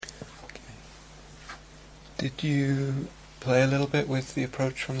Did you play a little bit with the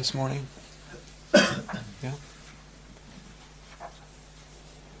approach from this morning? Yeah?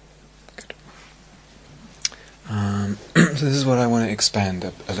 Good. So this is what I want to expand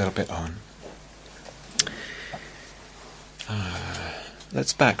a little bit on.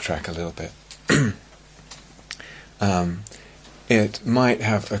 Let's backtrack a little bit. It might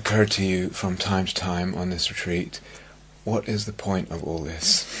have occurred to you from time to time on this retreat, what is the point of all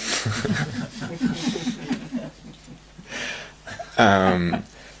this? The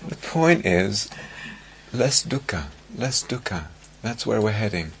point is, less dukkha, less dukkha. That's where we're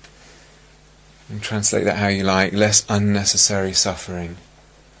heading. And translate that how you like, less unnecessary suffering,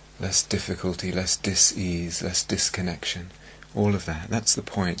 less difficulty, less dis-ease, less disconnection. All of that. That's the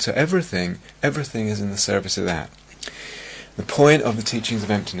point. So everything is in the service of that. The point of the teachings of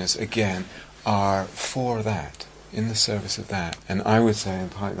emptiness, again, are for that, in the service of that. And I would say, in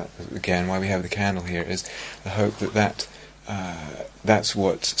part, that, again, why we have the candle here, is the hope that that's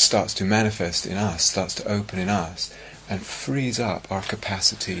what starts to manifest in us, starts to open in us, and frees up our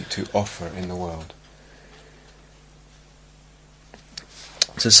capacity to offer in the world.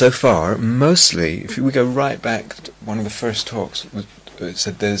 So far, mostly, if we go right back to one of the first talks, it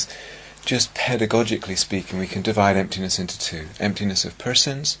said there's, just pedagogically speaking, we can divide emptiness into two. Emptiness of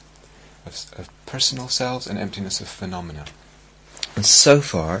persons, of personal selves, and emptiness of phenomena. And so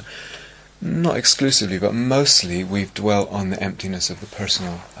far, not exclusively, but mostly, we've dwelt on the emptiness of the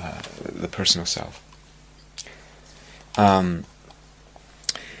personal self.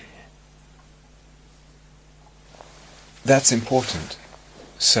 That's important.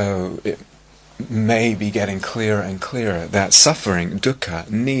 So it may be getting clearer and clearer that suffering, dukkha,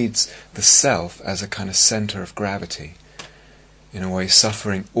 needs the self as a kind of center of gravity. In a way,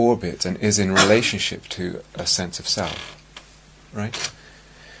 suffering orbits and is in relationship to a sense of self. Right?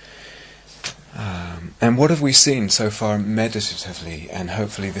 And what have we seen so far meditatively? And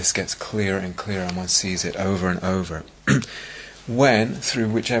hopefully this gets clearer and clearer and one sees it over and over. When, through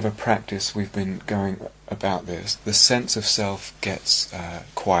whichever practice we've been going about this, the sense of self gets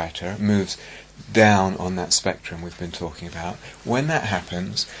quieter, moves down on that spectrum we've been talking about. When that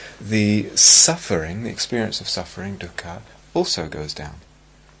happens, the suffering, the experience of suffering, dukkha, also goes down.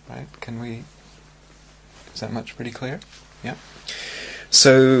 Right? Is that much pretty clear? Yeah?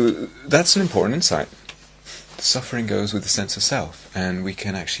 So that's an important insight. Suffering goes with the sense of self, and we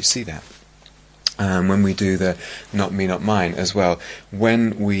can actually see that. When we do the not me, not mine as well,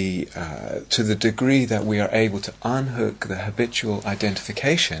 when we, to the degree that we are able to unhook the habitual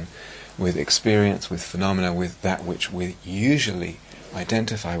identification with experience, with phenomena, with that which we usually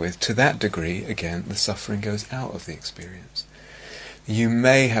identify with, to that degree, again, the suffering goes out of the experience. You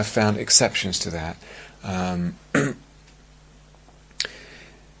may have found exceptions to that.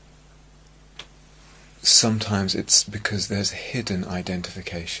 Sometimes it's because there's hidden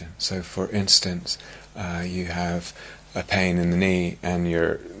identification. So, for instance, you have a pain in the knee and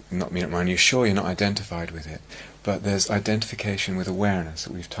you're not me, not mine, you're sure you're not identified with it, but there's identification with awareness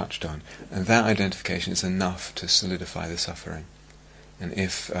that we've touched on, and that identification is enough to solidify the suffering. And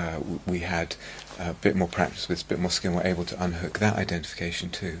if we had a bit more practice with a bit more skill, we're able to unhook that identification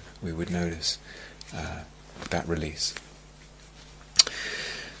too, we would notice that release.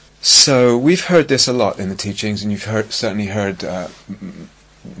 So we've heard this a lot in the teachings, and you've certainly heard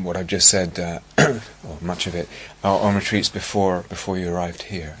what I've just said, or much of it, on retreats before you arrived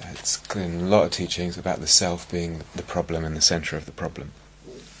here. It's clear in a lot of teachings about the self being the problem and the centre of the problem.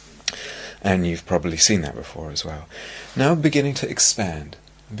 And you've probably seen that before as well. Now beginning to expand,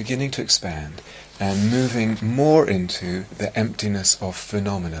 and moving more into the emptiness of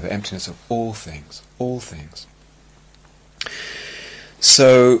phenomena, the emptiness of all things.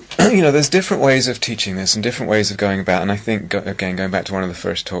 So, there's different ways of teaching this and different ways of going about, and I think, again, going back to one of the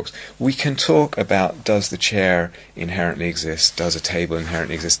first talks, we can talk about, does the chair inherently exist? Does a table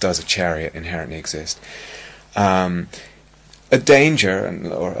inherently exist? Does a chariot inherently exist? A danger,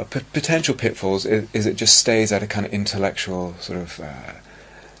 or a potential pitfalls, is it just stays at a kind of intellectual, sort of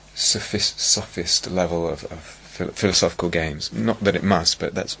sophist level of philosophical games. Not that it must,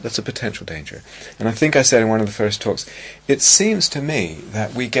 but that's a potential danger. And I think I said in one of the first talks, it seems to me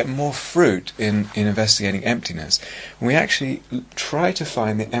that we get more fruit in investigating emptiness when we actually try to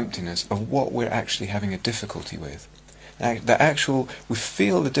find the emptiness of what we're actually having a difficulty with. We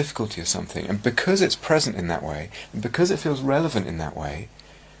feel the difficulty of something, and because it's present in that way, and because it feels relevant in that way,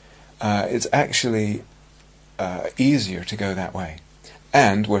 it's actually easier to go that way.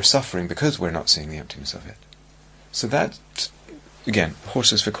 And we're suffering because we're not seeing the emptiness of it. So that, again,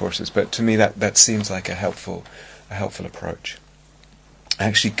 horses for courses, but to me that seems like a helpful approach.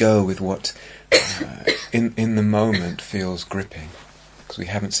 actually go with what in the moment feels gripping, because we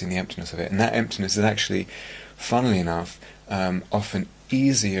haven't seen the emptiness of it. And that emptiness is actually, funnily enough, often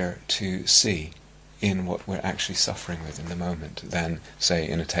easier to see in what we're actually suffering with in the moment than, say,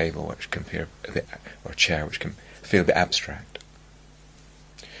 in a table, which can appear a bit, or a chair, which can feel a bit abstract.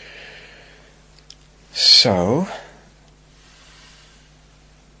 So,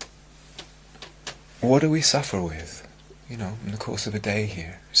 what do we suffer with? You know, in the course of a day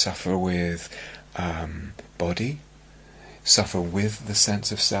here, suffer with body, suffer with the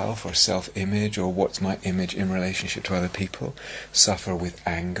sense of self or self-image, or what's my image in relationship to other people, suffer with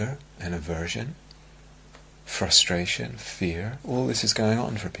anger and aversion, frustration, fear. All this is going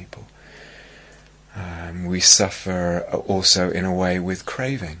on for people. We suffer also in a way with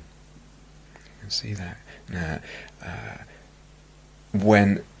craving. You can see that. Now,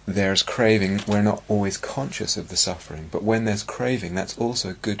 when there's craving, we're not always conscious of the suffering, but when there's craving, that's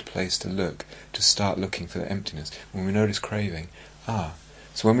also a good place to look, to start looking for the emptiness. When we notice craving, so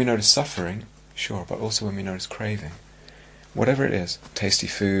when we notice suffering, sure, but also when we notice craving, whatever it is, tasty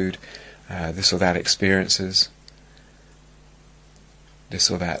food, this or that experiences, this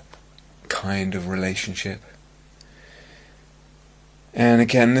or that kind of relationship. And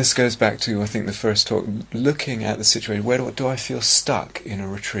again, this goes back to, I think, the first talk, looking at the situation. Where do I feel stuck in a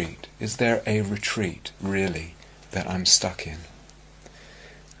retreat? Is there a retreat, really, that I'm stuck in?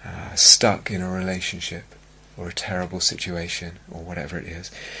 Stuck in a relationship, or a terrible situation, or whatever it is,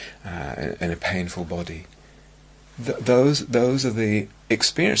 in a painful body. Those are the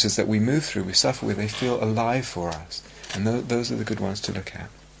experiences that we move through, we suffer with. They feel alive for us. And those are the good ones to look at.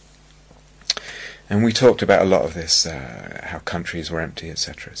 And we talked about a lot of this, how countries were empty,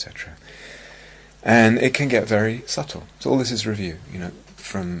 etc., etc. And it can get very subtle. So all this is review,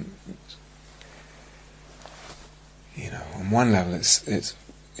 from, on one level it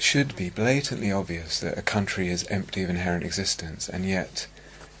should be blatantly obvious that a country is empty of inherent existence, and yet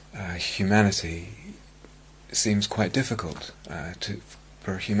humanity, it seems quite difficult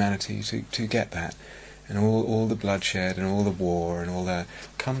for humanity to get that. And all the bloodshed and all the war and all that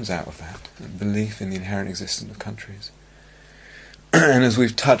comes out of that belief in the inherent existence of countries. And as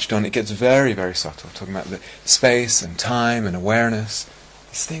we've touched on, it gets very, very subtle, talking about the space and time and awareness.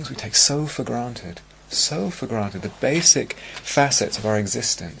 These things we take so for granted, the basic facets of our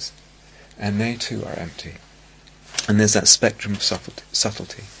existence, and they too are empty. And there's that spectrum of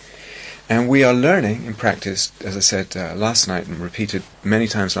subtlety. And we are learning in practice, as I said last night and repeated many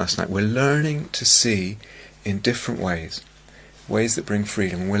times last night, we're learning to see in different ways that bring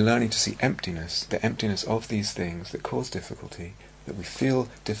freedom. And we're learning to see emptiness, the emptiness of these things that cause difficulty, that we feel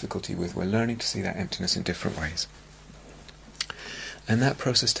difficulty with. We're learning to see that emptiness in different ways. And that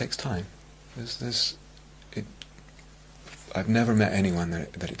process takes time. I've never met anyone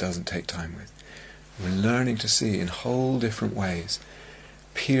that it doesn't take time with. We're learning to see in whole different ways,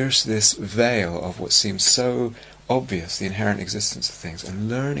 pierce this veil of what seems so obvious, the inherent existence of things, and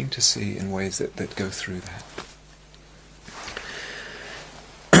learning to see in ways that go through that.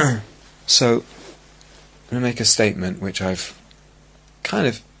 So, I'm going to make a statement which I've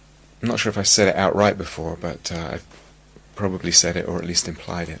I'm not sure if I said it outright before, but I've probably said it, or at least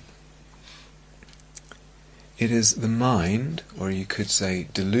implied it. It is the mind, or you could say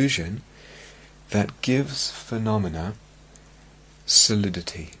delusion, that gives phenomena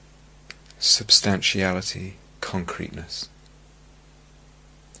solidity, substantiality, concreteness.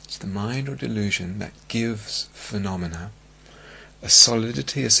 It's the mind or delusion that gives phenomena a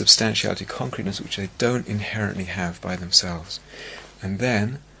solidity, a substantiality, concreteness which they don't inherently have by themselves. And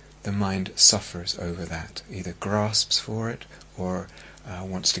then the mind suffers over that, either grasps for it or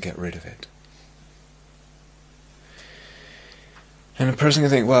wants to get rid of it. And a person can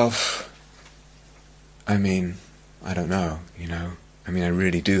think, well, I don't know, I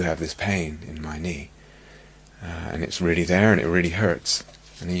really do have this pain in my knee, and it's really there and it really hurts.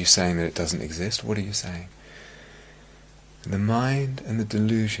 And are you saying that it doesn't exist? What are you saying? The mind and the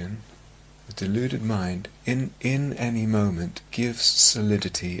delusion, the deluded mind, in any moment gives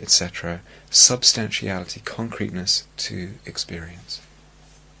solidity, etc., substantiality, concreteness to experience.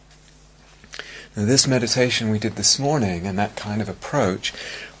 Now this meditation we did this morning, and that kind of approach,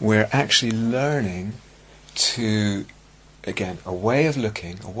 we're actually learning to, again, a way of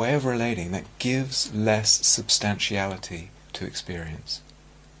looking, a way of relating that gives less substantiality to experience.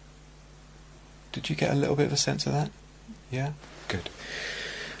 Did you get a little bit of a sense of that? Yeah? Good.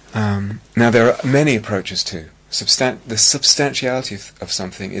 Now there are many approaches too. The substantiality of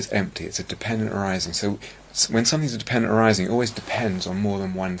something is empty. It's a dependent arising. So when something's a dependent arising, it always depends on more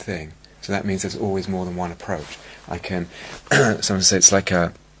than one thing. So that means there's always more than one approach. I can, someone say it's like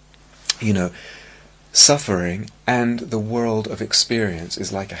a, suffering and the world of experience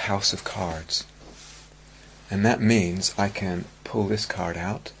is like a house of cards. And that means I can pull this card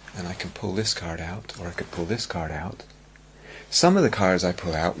out, and I can pull this card out, or I could pull this card out. Some of the cards I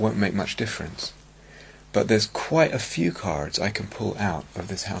pull out won't make much difference. But there's quite a few cards I can pull out of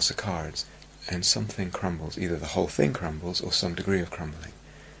this house of cards, and something crumbles. Either the whole thing crumbles, or some degree of crumbling.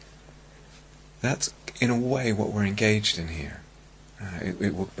 That's, in a way, what we're engaged in here.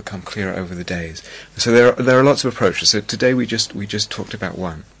 It will become clearer over the days. So there are lots of approaches. So today we just talked about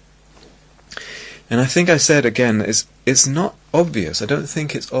one. And I think I said again, it's not obvious. I don't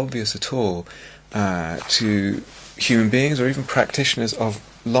think it's obvious at all to human beings or even practitioners of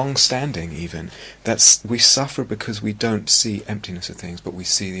long standing even, that we suffer because we don't see emptiness of things, but we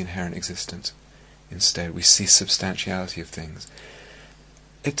see the inherent existence instead. We see substantiality of things.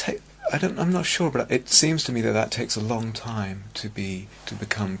 I'm not sure, but it seems to me that takes a long time to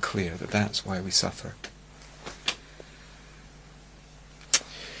become clear, that's why we suffer.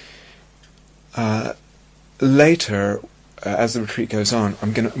 Later, as the retreat goes on,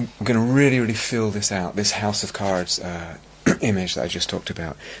 I'm going to really, really fill this out, this house of cards image that I just talked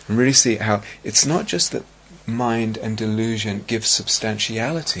about, and really see how it's not just that mind and delusion give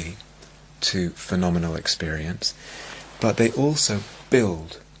substantiality to phenomenal experience, but they also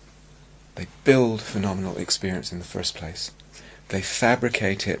build. They build phenomenal experience in the first place. They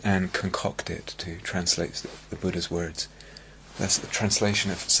fabricate it and concoct it, to translate the Buddha's words. That's the translation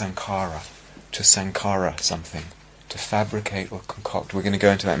of sankhara, to sankhara something, to fabricate or concoct. We're going to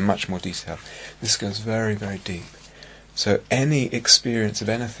go into that in much more detail. This goes very, very deep. So any experience of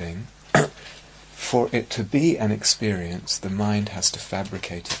anything, for it to be an experience, the mind has to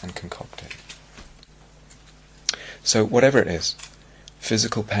fabricate it and concoct it. So whatever it is,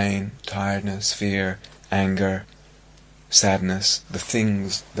 physical pain, tiredness, fear, anger, sadness, the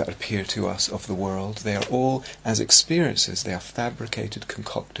things that appear to us of the world, they are all, as experiences, they are fabricated,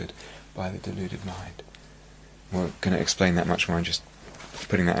 concocted by the deluded mind. We're going to explain that much more. I'm just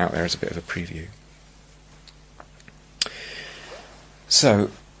putting that out there as a bit of a preview.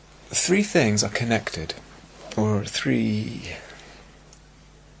 So, three things are connected, or three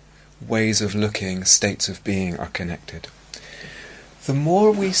ways of looking, states of being are connected. The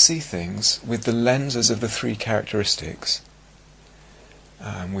more we see things with the lenses of the three characteristics,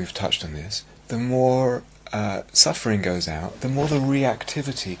 we've touched on this, the more suffering goes out, the more the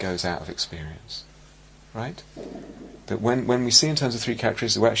reactivity goes out of experience. Right? That when we see in terms of three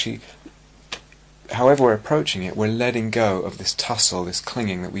characteristics, we're actually, however we're approaching it, we're letting go of this tussle, this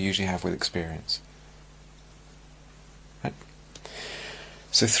clinging that we usually have with experience. Right?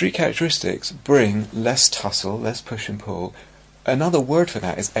 So three characteristics bring less tussle, less push and pull. Another word for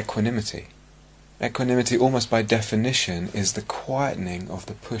that is equanimity. Equanimity, almost by definition, is the quietening of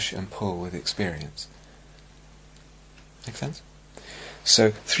the push and pull with experience. Make sense? So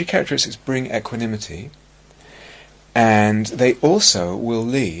three characteristics bring equanimity, and they also will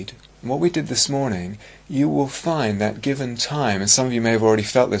lead. What we did this morning, you will find that given time, and some of you may have already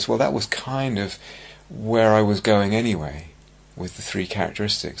felt this, well, that was kind of where I was going anyway with the three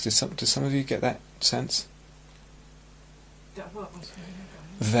characteristics. Did some of you get that sense?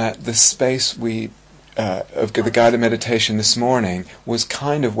 That the space of the guided meditation this morning was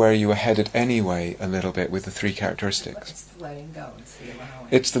kind of where you were headed anyway, a little bit, with the three characteristics. It's the letting go, it's the allowing.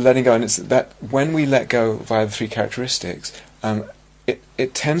 It's the letting go, and it's that when we let go via the three characteristics,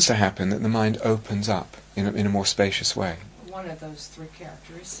 it tends to happen that the mind opens up in a more spacious way. One of those three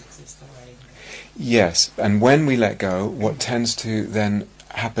characteristics is the letting go. Yes, and when we let go, what tends to then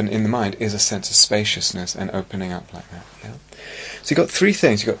happen in the mind is a sense of spaciousness and opening up like that. Yeah? So you've got three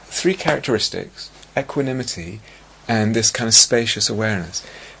things. You've got three characteristics: equanimity and this kind of spacious awareness.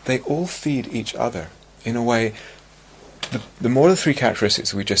 They all feed each other in a way. The more the three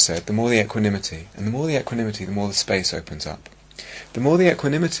characteristics we just said, the more the equanimity. And the more the equanimity, the more the space opens up. The more the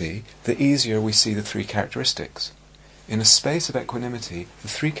equanimity, the easier we see the three characteristics. In a space of equanimity, the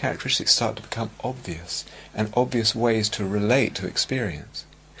three characteristics start to become obvious, and obvious ways to relate to experience.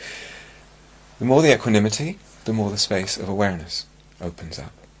 The more the equanimity, the more the space of awareness opens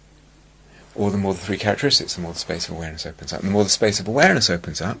up. Or the more the three characteristics, the more the space of awareness opens up. And the more the space of awareness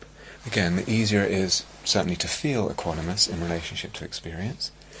opens up, again, the easier it is certainly to feel equanimous in relationship to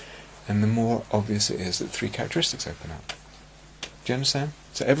experience, and the more obvious it is that three characteristics open up. Do you understand?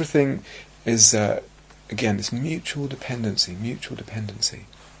 So everything is, again, this mutual dependency.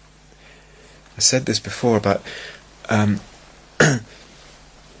 I said this before, but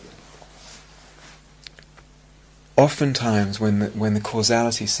oftentimes when the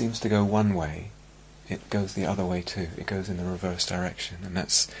causality seems to go one way, it goes the other way too. It goes in the reverse direction, and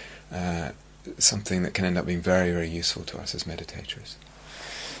that's something that can end up being very, very useful to us as meditators.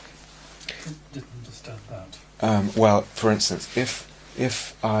 I didn't understand that. Well, for instance, if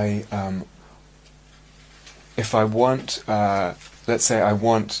I want, let's say I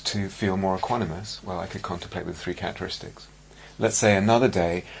want to feel more equanimous, well, I could contemplate the three characteristics. Let's say another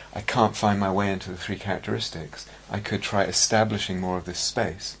day I can't find my way into the three characteristics. I could try establishing more of this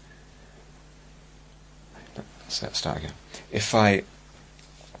space. Let's start again. If I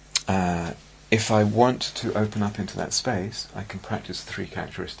want to open up into that space, I can practice the three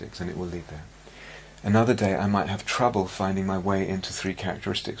characteristics and it will lead there. Another day I might have trouble finding my way into three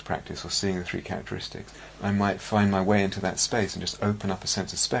characteristics practice or seeing the three characteristics. I might find my way into that space and just open up a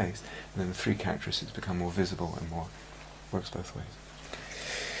sense of space, and then the three characteristics become more visible and more works both ways.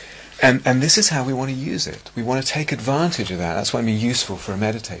 And this is how we want to use it. We want to take advantage of that. That's why it's useful for a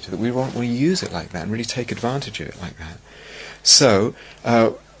meditator, that we want to use it like that and really take advantage of it like that. So,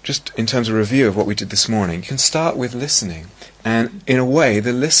 just in terms of review of what we did this morning, you can start with listening. And in a way,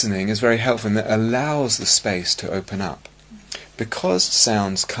 the listening is very helpful and that allows the space to open up. Because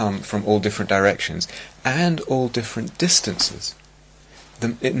sounds come from all different directions and all different distances,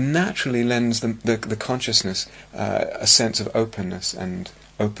 it naturally lends the consciousness a sense of openness and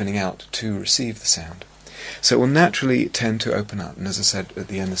opening out to receive the sound. So it will naturally tend to open up. And as I said at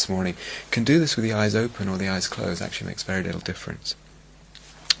the end this morning, you can do this with the eyes open or the eyes closed. Actually makes very little difference.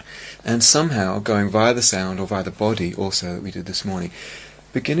 And somehow, going via the sound or via the body also that we did this morning,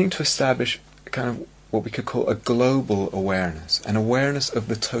 beginning to establish kind of what we could call a global awareness, an awareness of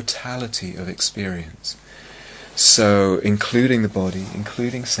the totality of experience. So, including the body,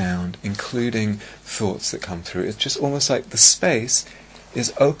 including sound, including thoughts that come through. It's just almost like the space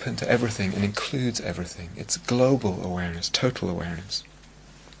is open to everything and includes everything. It's global awareness, total awareness.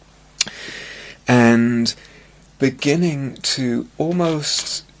 And beginning to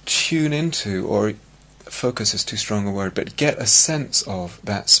almost tune into, or focus is too strong a word, but get a sense of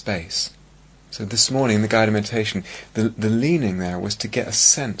that space. So this morning in the guided meditation, the leaning there was to get a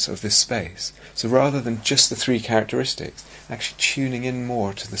sense of this space. So rather than just the three characteristics, actually tuning in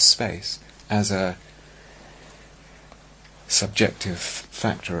more to the space as a subjective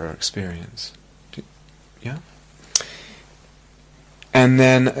factor or experience. Yeah? And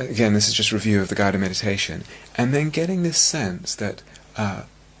then, again, this is just review of the guided meditation, and then getting this sense that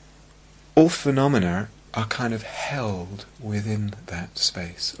all phenomena are kind of held within that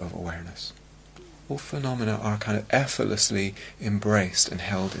space of awareness. All phenomena are kind of effortlessly embraced and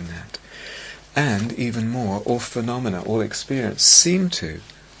held in that. And even more, all phenomena, all experience seem to,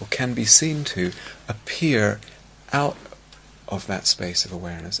 or can be seen to, appear out of that space of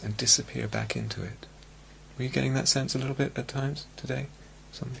awareness and disappear back into it. Were you getting that sense a little bit at times today?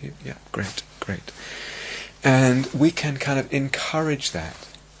 Some of you? Yeah, great. And we can kind of encourage that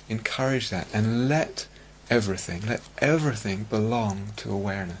and let everything belong to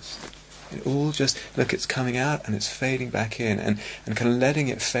awareness. It all just, look, it's coming out and it's fading back in, and kind of letting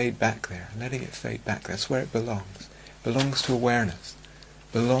it fade back there, That's where it belongs. Belongs to awareness.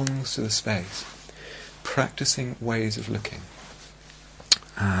 Belongs to the space. Practicing ways of looking.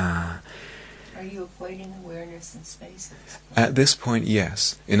 Are you equating awareness and space? At this point,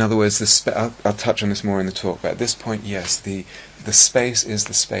 yes. In other words, I'll touch on this more in the talk, but at this point, yes, the space is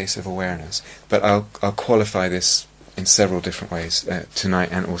the space of awareness. But I'll qualify this in several different ways tonight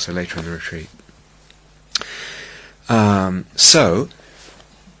and also later in the retreat. So,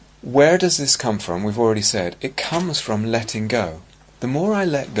 where does this come from? We've already said it comes from letting go. The more I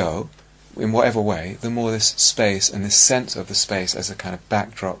let go, in whatever way, the more this space and this sense of the space as a kind of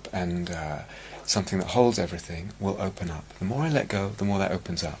backdrop and something that holds everything will open up. The more I let go, the more that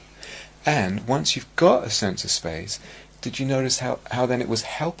opens up. And once you've got a sense of space, did you notice how then it was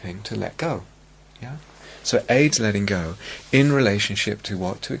helping to let go? Yeah? So it aids letting go in relationship to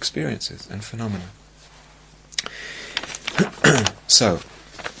what? To experiences and phenomena. So,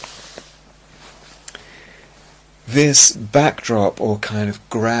 this backdrop or kind of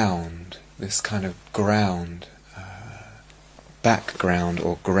ground, background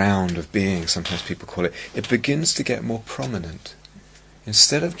or ground of being, sometimes people call it, it begins to get more prominent.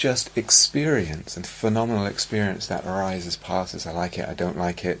 Instead of just experience and phenomenal experience that arises, passes, I like it, I don't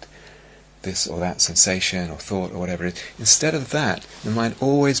like it, this or that sensation or thought or whatever it is, instead of that, the mind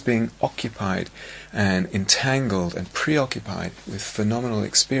always being occupied and entangled and preoccupied with phenomenal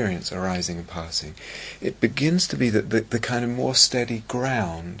experience arising and passing, it begins to be that the kind of more steady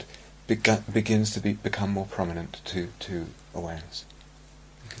ground begins to become more prominent to awareness.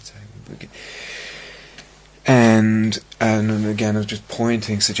 You could say. And again, I was just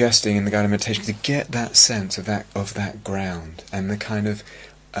pointing, suggesting in the guided meditation to get that sense of that ground and the kind of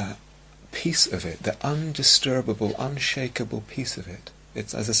piece of it, the undisturbable, unshakable piece of it.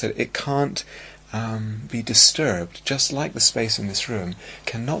 It's, as I said, it can't be disturbed, just like the space in this room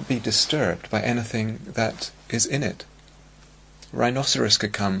cannot be disturbed by anything that is in it. Rhinoceros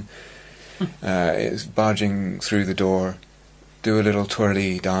could come, is barging through the door, do a little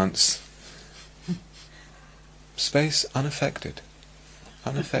twirly dance. Space unaffected.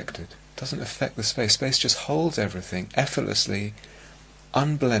 Doesn't affect the space. Space just holds everything effortlessly,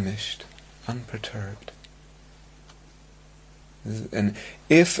 unblemished, unperturbed. And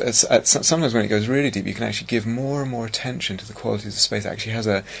if sometimes when it goes really deep, you can actually give more and more attention to the qualities of space. It actually has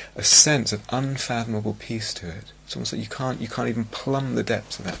a sense of unfathomable peace to it. It's almost like you can't even plumb the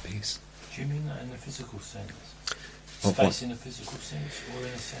depths of that peace. Do you mean that in the physical sense? Space in a physical sense, or in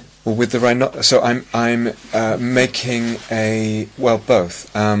a sense? Well, with the so I'm making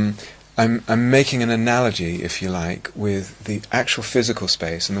both. I'm making an analogy, if you like, with the actual physical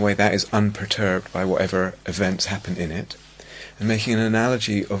space and the way that is unperturbed by whatever events happen in it, and making an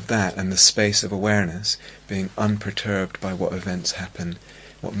analogy of that and the space of awareness being unperturbed by what events happen,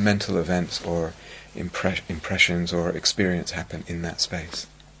 what mental events or impressions or experience happen in that space.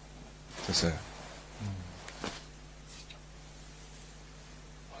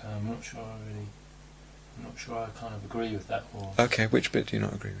 I'm not sure I kind of agree with that. Or okay, which bit do you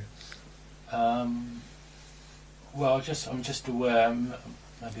not agree with? Well, I'm just aware.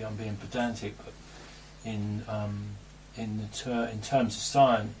 Maybe I'm being pedantic, but in terms of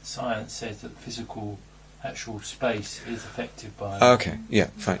science says that physical, actual space is affected by. Okay, yeah,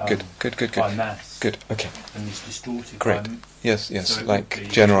 fine, good. By mass. Good, okay. And it's distorted. Great. By Yes, so like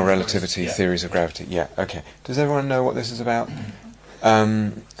general relativity, theories of gravity. Yeah, okay. Does everyone know what this is about?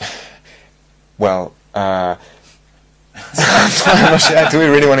 Do we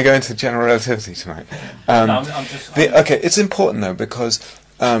really want to go into general relativity tonight? Okay, it's important though, because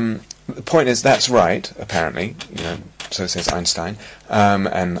the point is that's right, apparently, so says Einstein,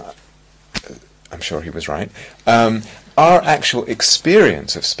 and I'm sure he was right. Our actual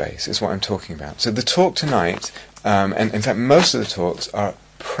experience of space is what I'm talking about. So the talk tonight, and in fact most of the talks are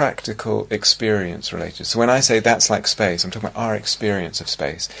practical experience related. So when I say that's like space, I'm talking about our experience of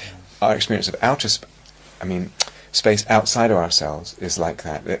space. Our experience of space outside of ourselves is like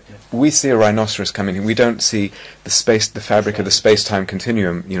that. We see a rhinoceros coming in. We don't see the fabric of the space-time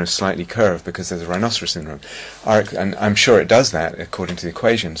continuum, slightly curved because there's a rhinoceros in the room. And I'm sure it does that according to the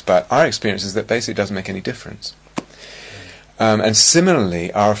equations, but our experience is that basically it doesn't make any difference. And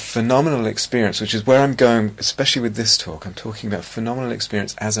similarly, our phenomenal experience, which is where I'm going, especially with this talk, I'm talking about phenomenal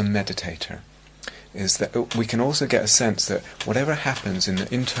experience as a meditator, is that we can also get a sense that whatever happens in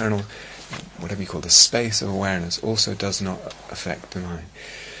the internal, whatever you call the space of awareness, also does not affect the mind.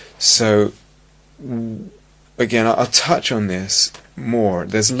 So, again, I'll touch on this more.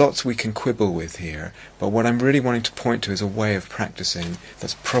 There's lots we can quibble with here, but what I'm really wanting to point to is a way of practicing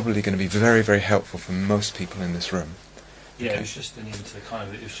that's probably going to be very, very helpful for most people in this room. Yeah, okay. It was just it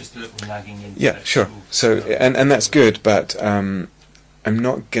was just a little nagging into. Yeah, sure. So, and that's good, but I'm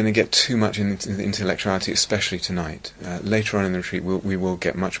not going to get too much into the intellectuality, especially tonight. Later on in the retreat, we will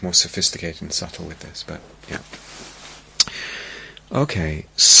get much more sophisticated and subtle with this, but yeah. Okay,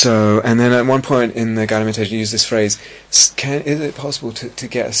 so, and then at one point in the guided meditation, you use this phrase, is it possible to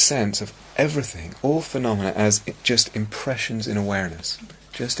get a sense of everything, all phenomena, as just impressions in awareness?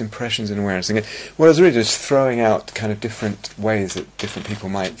 Just impressions in awareness. And what I was really just throwing out kind of different ways that different people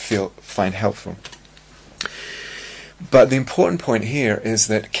might find helpful. But the important point here is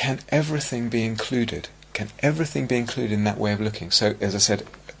that can everything be included? Can everything be included in that way of looking? So, as I said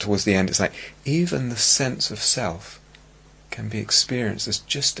towards the end, it's like even the sense of self can be experienced as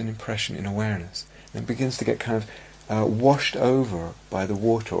just an impression in awareness. And it begins to get kind of washed over by the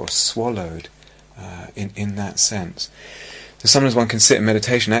water or swallowed in that sense. So sometimes one can sit in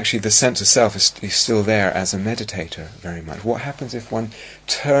meditation, actually the sense of self is still there as a meditator very much. What happens if one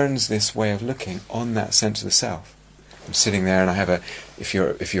turns this way of looking on that sense of the self? I'm sitting there and I have if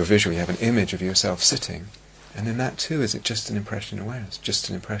you're visual, you have an image of yourself sitting. And then that too, is it just an impression in awareness? Just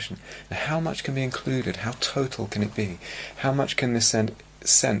an impression. Now how much can be included? How total can it be? How much can this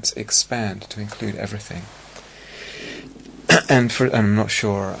sense expand to include everything? And I'm not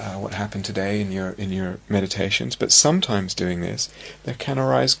sure what happened today in your meditations, but sometimes doing this, there can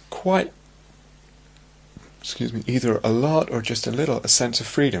arise either a lot or just a little, a sense of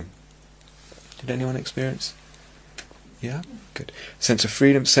freedom. Did anyone experience? Yeah? Good. Sense of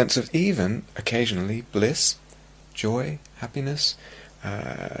freedom, sense of even, occasionally, bliss, joy, happiness,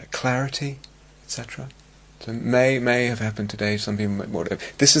 clarity, etc. So may have happened today, some people might, whatever.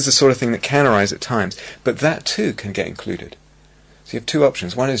 This is the sort of thing that can arise at times, but that too can get included. So you have two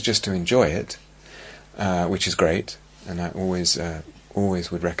options. One is just to enjoy it, which is great, and I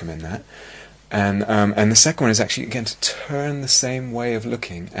always would recommend that. And the second one is actually, again, to turn the same way of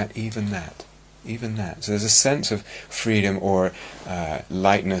looking at even that. So there's a sense of freedom or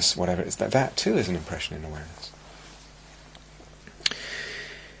lightness, whatever it is. That too is an impression in awareness.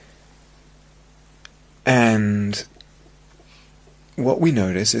 And what we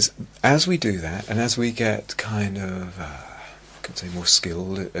notice is, as we do that, and as we get kind of, I could say, more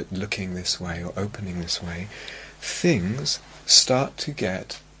skilled at looking this way or opening this way, things start to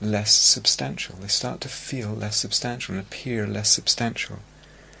get less substantial. They start to feel less substantial and appear less substantial.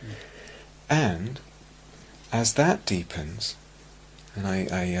 And as that deepens, and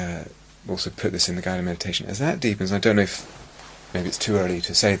I also put this in the guided meditation, as that deepens, and I don't know if maybe it's too early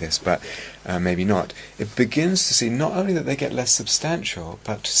to say this, but maybe not, it begins to see not only that they get less substantial,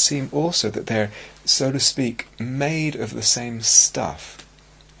 but to seem also that they're, so to speak, made of the same stuff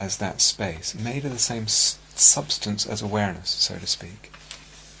as that space, made of the same substance as awareness, so to speak.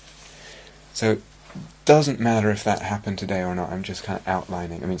 So doesn't matter if that happened today or not. I'm just kind of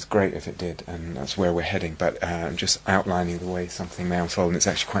outlining. I mean, it's great if it did, and that's where we're heading, but I'm just outlining the way something may unfold, and it's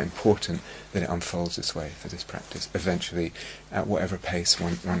actually quite important that it unfolds this way for this practice, eventually, at whatever pace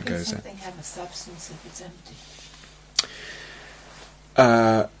one goes at. How can something have a substance if it's empty?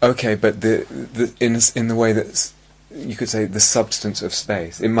 Okay, but in the way that you could say the substance of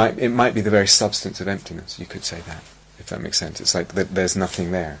space, it might be the very substance of emptiness. You could say that, if that makes sense. It's like there's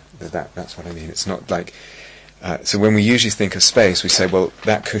nothing there. That's what I mean. It's not like... so when we usually think of space, we say, well,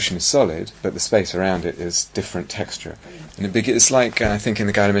 that cushion is solid, but the space around it is different texture. And it's like, I think in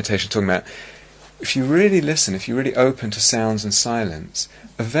the guided meditation, talking about, if you really listen, if you're really open to sounds and silence,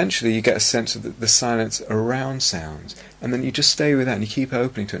 eventually you get a sense of the silence around sounds. And then you just stay with that and you keep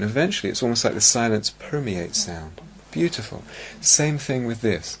opening to it. And eventually it's almost like the silence permeates sound. Beautiful. Same thing with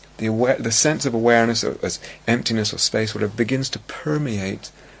this. The sense of awareness as emptiness or space, whatever, begins to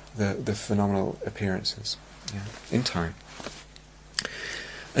permeate the phenomenal appearances in time.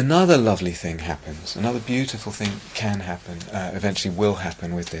 Another lovely thing happens. Another beautiful thing can happen, eventually will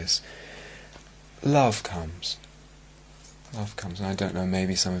happen with this. Love comes. Love comes. And I don't know,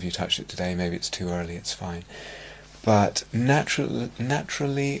 maybe some of you touched it today, maybe it's too early, it's fine. But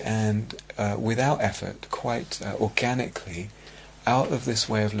naturally and without effort, quite organically, out of this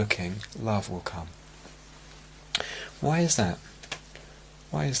way of looking, love will come. Why is that?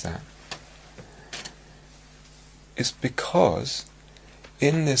 Why is that? It's because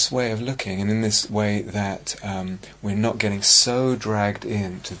in this way of looking, and in this way that we're not getting so dragged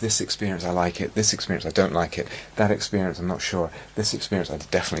into this experience, I like it, this experience, I don't like it, that experience, I'm not sure, this experience, I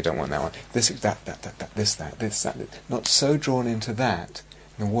definitely don't want that one, that, not so drawn into that,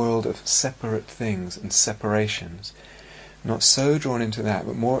 in the world of separate things and separations, not so drawn into that,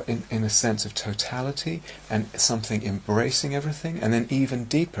 but more in a sense of totality and something embracing everything, and then even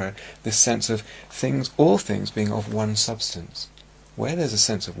deeper, this sense of things, all things being of one substance. Where there's a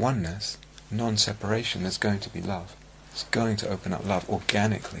sense of oneness, non-separation, there's going to be love. It's going to open up love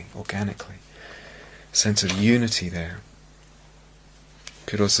organically. Sense of unity there.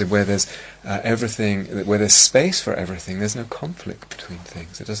 Could also say where there's everything, where there's space for everything, there's no conflict between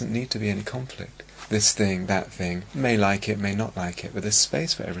things. There doesn't need to be any conflict. This thing, that thing, may like it, may not like it, but there's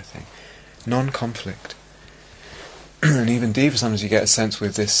space for everything. Non-conflict. And even deeper, sometimes you get a sense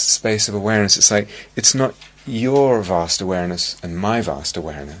with this space of awareness, it's like, it's not your vast awareness and my vast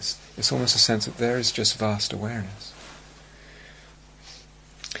awareness. It's almost a sense that there is just vast awareness.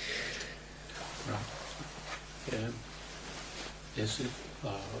 Right. And is it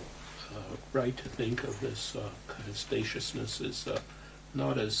right to think of this kind of spaciousness as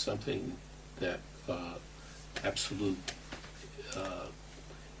not as something that absolute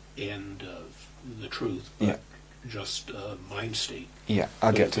end of the truth, but just a mind state? Yeah,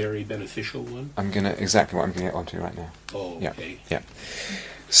 I'll get to a very beneficial one. Exactly what I'm going to get onto right now. Oh, okay. Yeah.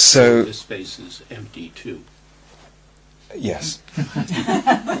 So this space is empty too. Yes.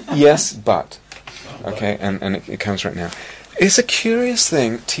 Yes, but. Okay, and it comes right now. It's a curious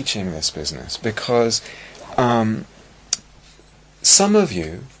thing teaching this business, because some of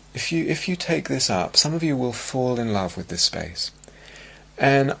you, if you take this up, some of you will fall in love with this space.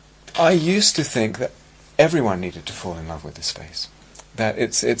 And I used to think that everyone needed to fall in love with this space. That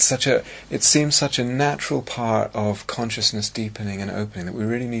it seems such a natural part of consciousness deepening and opening that we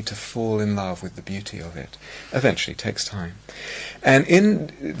really need to fall in love with the beauty of it. Eventually, it takes time. And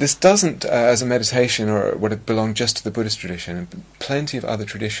this doesn't, as a meditation, or would it belong just to the Buddhist tradition, and plenty of other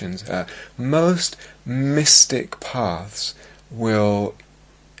traditions, most mystic paths will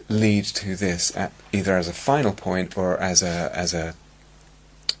lead to this, either as a final point or as a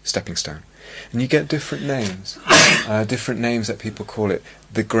stepping stone. And you get different names that people call it.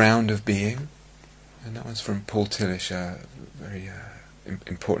 The ground of being, and that one's from Paul Tillich, a very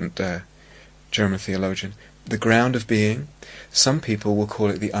important German theologian. The ground of being. Some people will call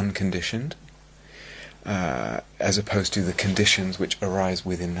it the unconditioned, as opposed to the conditions which arise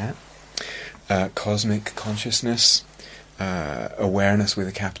within that. Cosmic consciousness, awareness with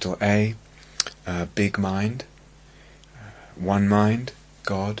a capital A, big mind, one mind,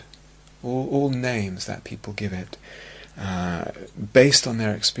 God. All names that people give it, based on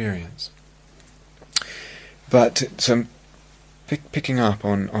their experience. But so I'm picking up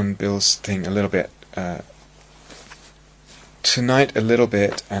on Bill's thing a little bit tonight, a little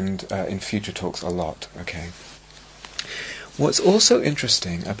bit, and in future talks a lot. Okay. What's also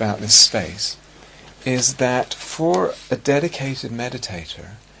interesting about this space is that for a dedicated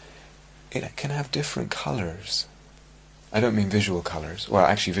meditator, it can have different colours. I don't mean visual colours. Well,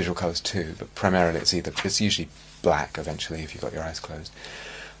 actually visual colours too, but primarily it's usually black eventually if you've got your eyes closed.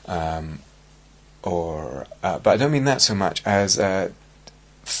 But I don't mean that so much as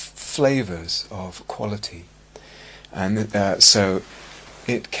flavours of quality. And so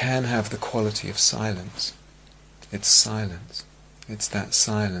it can have the quality of silence. It's silence. It's that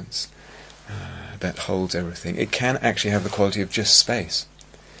silence that holds everything. It can actually have the quality of just space.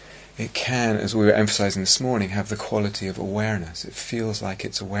 It can, as we were emphasizing this morning, have the quality of awareness. It feels like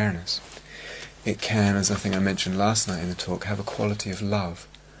it's awareness. It can, as I think I mentioned last night in the talk, have a quality of love.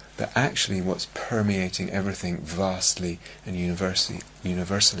 That actually what's permeating everything vastly and universally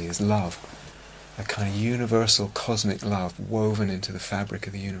is love. A kind of universal cosmic love woven into the fabric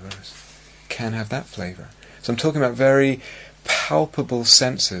of the universe. Can have that flavor. So I'm talking about very palpable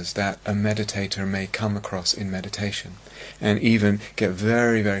senses that a meditator may come across in meditation, and even get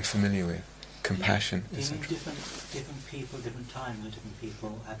very, very familiar with. Compassion, etc. Different people, different times, or different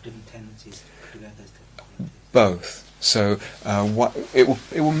people have different tendencies to get those different qualities? Both. So it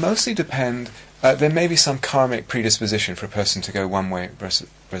will mostly depend. There may be some karmic predisposition for a person to go one way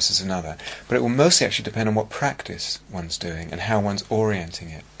versus another, but it will mostly actually depend on what practice one's doing and how one's orienting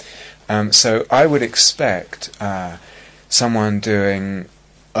it. So I would expect someone doing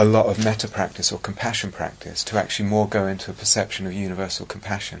a lot of metta practice or compassion practice to actually more go into a perception of universal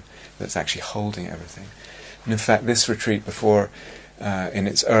compassion that's actually holding everything. And in fact, this retreat before, in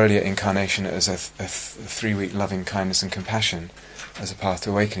its earlier incarnation as a 3-week loving kindness and compassion, as a Path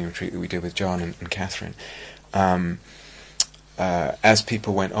to Awakening retreat that we did with John and Catherine, as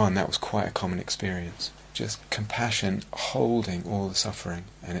people went on, that was quite a common experience. Just compassion holding all the suffering,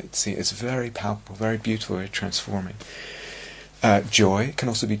 and it's very palpable, very beautiful, very transforming. Joy can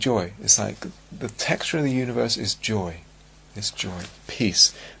also be joy. It's like the texture of the universe is joy. It's joy,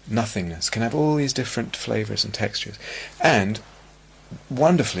 peace, nothingness. Can have all these different flavors and textures. And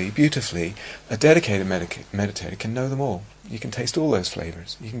wonderfully, beautifully, a dedicated meditator can know them all. You can taste all those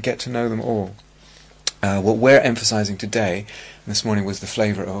flavors. You can get to know them all. What we're emphasizing today, this morning, was the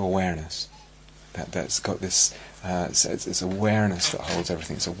flavor of awareness. That's got this, it's awareness that holds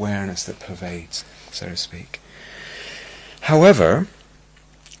everything. It's awareness that pervades, so to speak. However,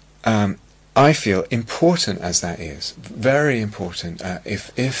 I feel, important as that is, very important,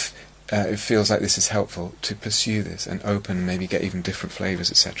 if it feels like this is helpful, to pursue this and open, maybe get even different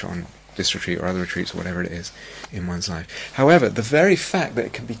flavors, etc., on this retreat or other retreats or whatever it is in one's life. However, the very fact that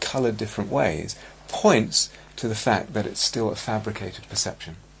it can be coloured different ways points to the fact that it's still a fabricated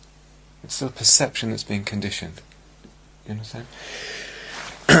perception. It's still a perception that's being conditioned. You understand?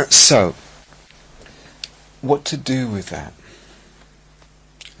 So, what to do with that?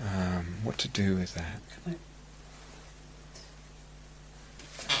 What to do with that?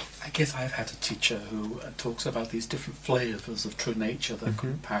 I guess I've had a teacher who talks about these different flavours of true nature that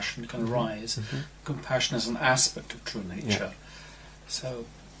compassion can arise. Compassion is an aspect of true nature. Yeah. So,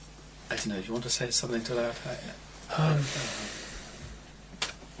 I don't know, do you want to say something to that?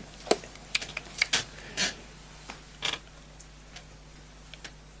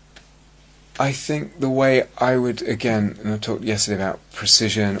 I think the way I would, again, and I talked yesterday about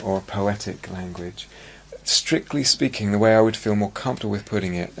precision or poetic language, strictly speaking, the way I would feel more comfortable with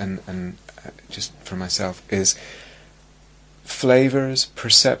putting it, and just for myself, is flavors,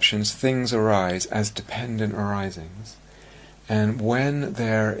 perceptions, things arise as dependent arisings, And when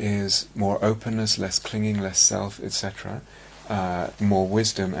there is more openness, less clinging, less self, etc., more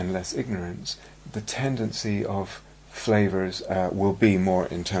wisdom and less ignorance, the tendency of flavors will be more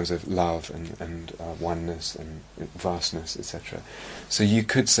in terms of love and oneness and vastness, etc. So you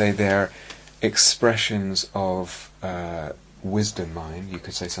could say they're expressions of wisdom mind. You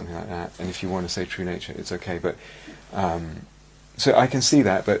could say something like that. And if you want to say true nature, it's okay. But so I can see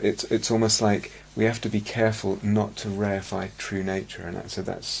that, but it's almost like we have to be careful not to reify true nature, and so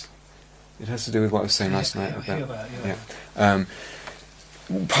that's it has to do with what I was saying last night about.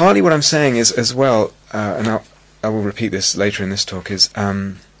 Partly what I'm saying is as well, and I will repeat this later in this talk, is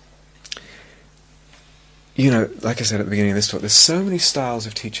like I said at the beginning of this talk, there's so many styles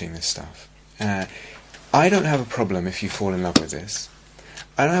of teaching this stuff. I don't have a problem if you fall in love with this.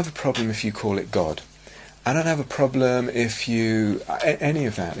 I don't have a problem if you call it God. I don't have a problem if you any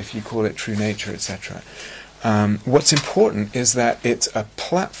of that, if you call it true nature, etc. What's important is that it's a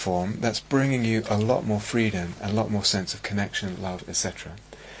platform that's bringing you a lot more freedom, a lot more sense of connection, love, etc.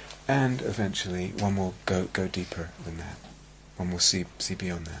 And eventually, one will go deeper than that. One will see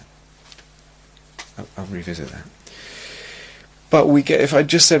beyond that. I'll revisit that. But if I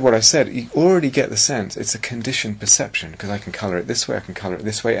just said what I said, you already get the sense it's a conditioned perception, because I can colour it this way, I can colour it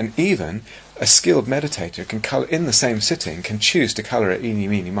this way, and even a skilled meditator can colour in the same sitting, can choose to colour it eeny,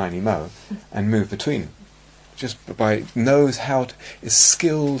 meeny, miny, mo, and move between them. Just knows is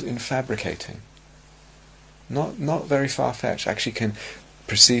skilled in fabricating. Not very far-fetched. Actually can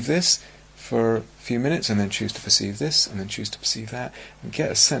perceive this for a few minutes and then choose to perceive this and then choose to perceive that, and get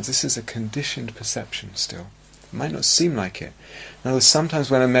a sense this is a conditioned perception still. It might not seem like it. In other words, sometimes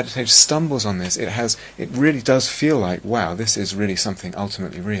when a meditator stumbles on this, it really does feel like, wow, this is really something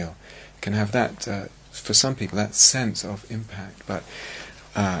ultimately real. It can have that, for some people, that sense of impact, but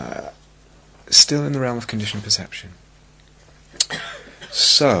still in the realm of conditioned perception.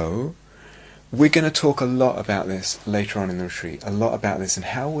 So, we're going to talk a lot about this later on in the retreat, a lot about this, and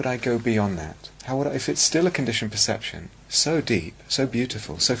how would I go beyond that? If it's still a conditioned perception, so deep, so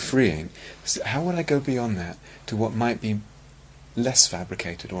beautiful, so freeing, how would I go beyond that to what might be less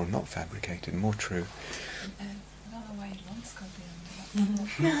fabricated or not fabricated, more true? Another way once go beyond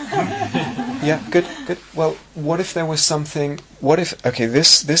that. Yeah, good. Well, what if there was something,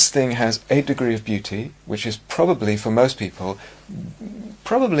 this thing has a degree of beauty, which is probably, for most people,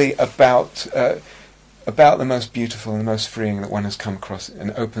 probably about the most beautiful and the most freeing that one has come across,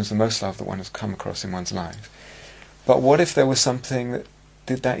 and opens the most love that one has come across in one's life. But what if there was something that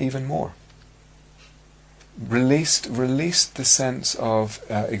did that even more? Released the sense of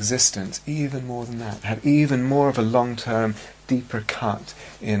existence even more than that, had even more of a long-term, deeper cut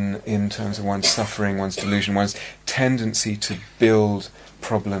in terms of one's suffering, one's delusion, one's tendency to build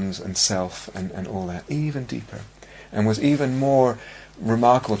problems and self and all that, even deeper, and was even more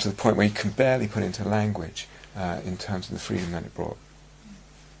remarkable to the point where you can barely put into language in terms of the freedom that it brought.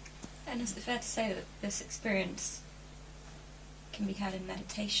 And is it fair to say that this experience can be had in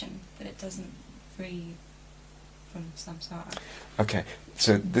meditation, but it doesn't free from samsara? Okay,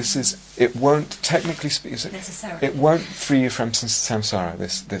 so it won't, technically speaking, necessarily. It won't free you from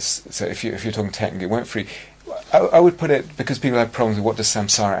samsara, so if you're talking technically, it won't free. I would put it, because people have problems with what does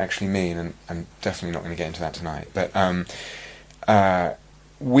samsara actually mean, and I'm definitely not going to get into that tonight, but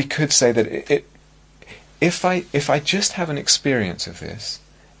we could say that if I just have an experience of this,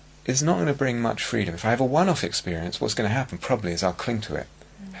 it's not going to bring much freedom. If I have a one-off experience, what's going to happen probably is I'll cling to it.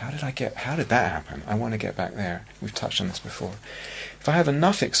 How did that happen? I want to get back there. We've touched on this before. If I have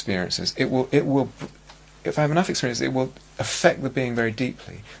enough experiences, it will affect the being very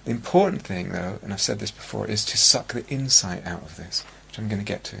deeply. The important thing, though, and I've said this before, is to suck the insight out of this, which I'm going to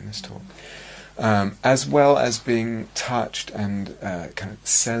get to in this talk. As well as being touched and kind of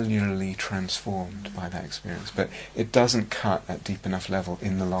cellularly transformed by that experience. But it doesn't cut at deep enough level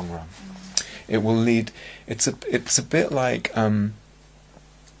in the long run. It will lead. It's a bit like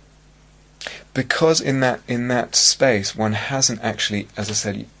because in that space one hasn't actually, as I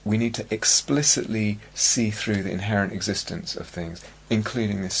said, we need to explicitly see through the inherent existence of things,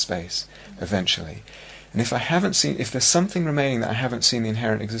 including this space, eventually. And if there's something remaining that I haven't seen the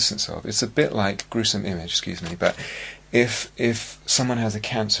inherent existence of, it's a bit like, gruesome image, excuse me, but if someone has a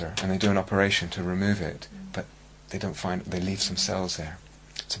cancer and they do an operation to remove it, but they leave some cells there.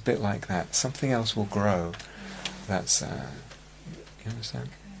 It's a bit like that. Something else will grow. That's, you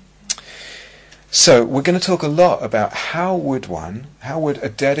understand? So we're going to talk a lot about how would a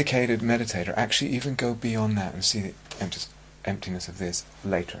dedicated meditator actually even go beyond that and see the emptiness of this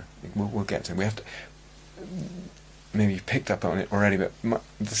later. We'll get to it. maybe you've picked up on it already, but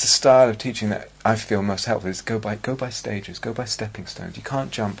the style of teaching that I feel most helpful is go by stages, go by stepping stones. You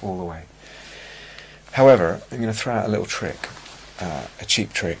can't jump all the way. However, I'm going to throw out a little trick, a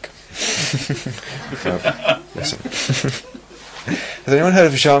cheap trick. So, listen. Has anyone heard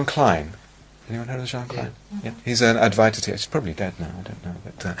of Jean Klein? Anyone heard of Jean Klein? Yeah. He's an Advaita teacher. He's probably dead now, I don't know.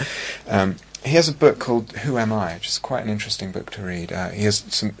 But he has a book called Who Am I, which is quite an interesting book to read. He has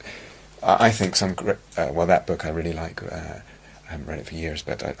some, I think, some great, well, that book I really like. I haven't read it for years,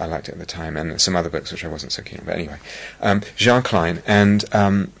 but I liked it at the time, and some other books which I wasn't so keen on. But anyway, Jean Klein, and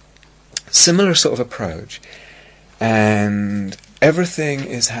similar sort of approach, and everything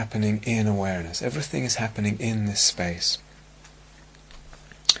is happening in awareness. Everything is happening in this space.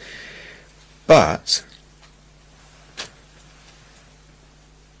 But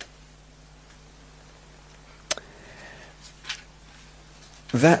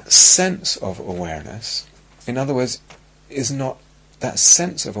that sense of awareness, in other words, is not, that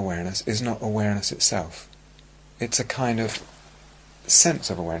sense of awareness is not awareness itself. It's a kind of sense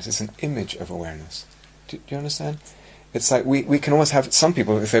of awareness. It's an image of awareness. Do you understand? It's like we can almost have, some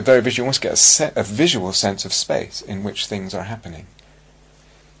people, if they're very visual, almost get a visual sense of space in which things are happening.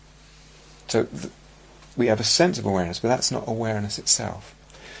 So we have a sense of awareness, but that's not awareness itself.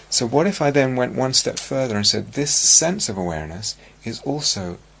 So what if I then went one step further and said, this sense of awareness is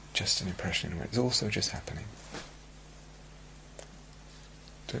also just an impression, it's also just happening.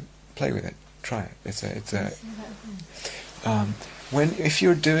 So play with it, try it. If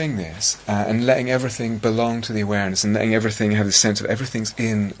you're doing this and letting everything belong to the awareness and letting everything have the sense of everything's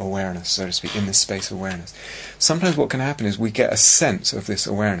in awareness, so to speak, in this space of awareness, sometimes what can happen is we get a sense of this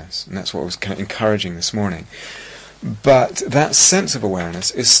awareness, and that's what I was kind of encouraging this morning. But that sense of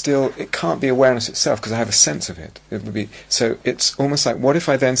awareness is still, it can't be awareness itself because I have a sense of it. It would be, so it's almost like, what if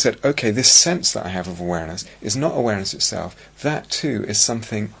I then said, okay, this sense that I have of awareness is not awareness itself, that too is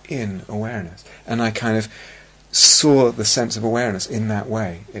something in awareness. And I kind of saw the sense of awareness in that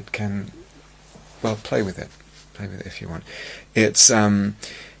way. It can, well, play with it if you want. It's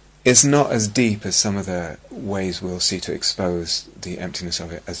not as deep as some of the ways we'll see to expose the emptiness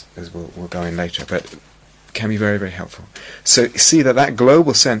of it, as we'll go in later, but can be very, very helpful. So see that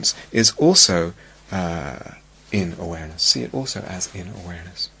global sense is also in awareness. See it also as in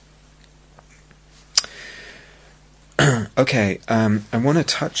awareness. Okay, I want to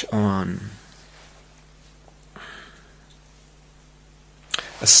touch on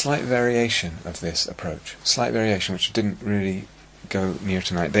a slight variation of this approach. Slight variation, which didn't really go near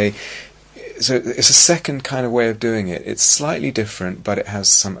tonight. So it's a second kind of way of doing it. It's slightly different, but it has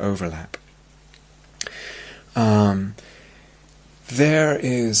some overlap. There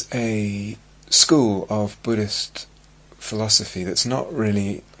is a school of Buddhist philosophy that's not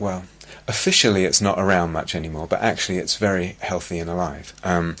really, well, officially it's not around much anymore, but actually it's very healthy and alive.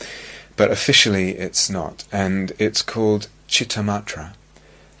 But officially it's not, and it's called Chittamatra.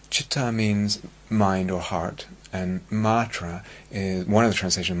 Chitta means mind or heart, and matra is, one of the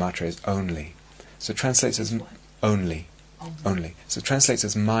translations of matra is only. So it translates as only. Only. So it translates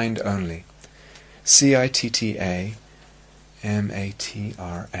as mind only. Citta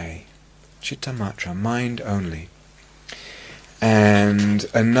matra. Chittamatra, mind only. And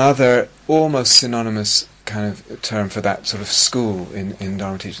another almost synonymous kind of term for that sort of school in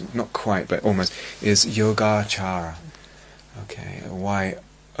Dharma teaching, not quite, but almost, is yogacara. Okay, Yogacara.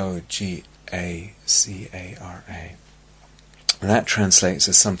 And that translates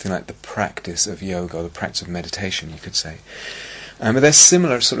as something like the practice of yoga, or the practice of meditation, you could say. But there's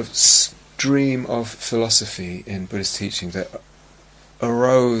similar sort of stream of philosophy in Buddhist teaching that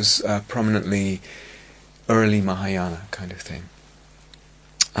arose prominently early Mahayana kind of thing.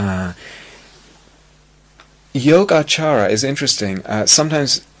 Yogacara is interesting.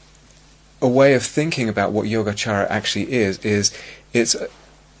 Sometimes a way of thinking about what Yogacara actually is it's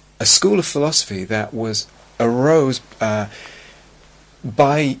a school of philosophy that arose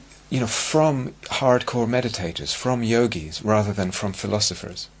by, from hardcore meditators, from yogis, rather than from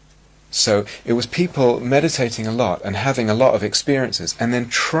philosophers. So it was people meditating a lot and having a lot of experiences, and then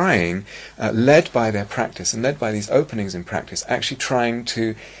trying, led by their practice and led by these openings in practice, actually trying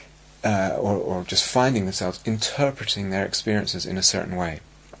to, or just finding themselves interpreting their experiences in a certain way,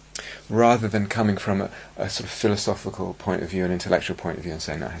 rather than coming from a sort of philosophical point of view, an intellectual point of view, and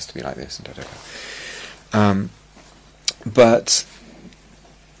saying that has to be like this and but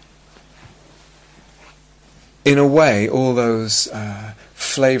in a way, all those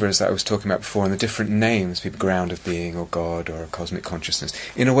flavors that I was talking about before, and the different names, people, ground of being, or God, or cosmic consciousness,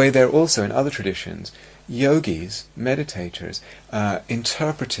 in a way they're also, in other traditions, yogis, meditators,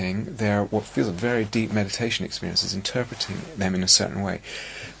 interpreting their, what feels a very deep meditation experiences, interpreting them in a certain way.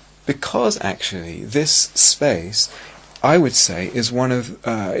 Because actually, this space, I would say, is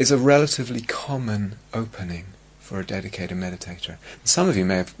is a relatively common opening for a dedicated meditator. Some of you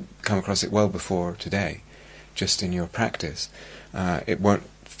may have come across it well before today, just in your practice. It won't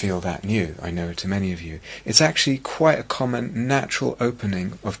feel that new, I know, to many of you. It's actually quite a common, natural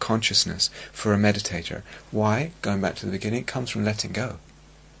opening of consciousness for a meditator. Why? Going back to the beginning, it comes from letting go.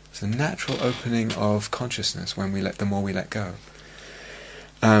 It's a natural opening of consciousness when the more we let go.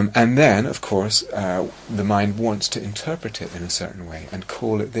 And then, of course, the mind wants to interpret it in a certain way and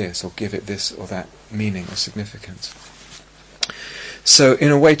call it this, or give it this or that meaning or significance. So,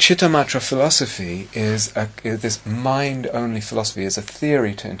 in a way, Chittamatra philosophy is this mind-only philosophy, is a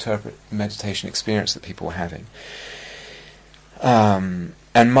theory to interpret meditation experience that people are having. And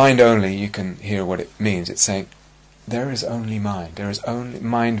mind-only, you can hear what it means. It's saying, there is only mind. There is only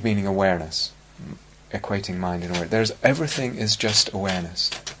mind, meaning awareness, equating mind and awareness. Everything is just awareness.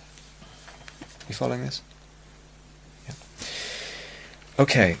 You following this? Yeah.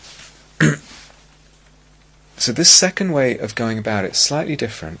 Okay. So this second way of going about it is slightly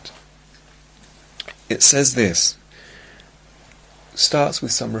different. It says this, starts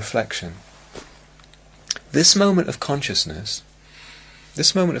with some reflection. This moment of consciousness,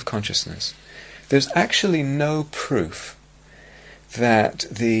 there's actually no proof that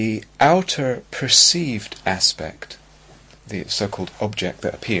the outer perceived aspect, the so-called object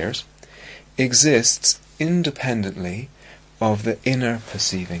that appears, exists independently of the inner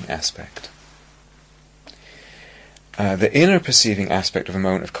perceiving aspect. The inner perceiving aspect of a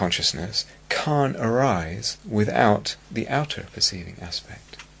moment of consciousness can't arise without the outer perceiving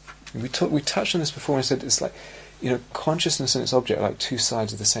aspect. We touched on this before and said it's like, consciousness and its object are like two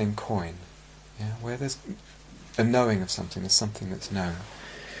sides of the same coin. Yeah? Where there's a knowing of something, there's something that's known.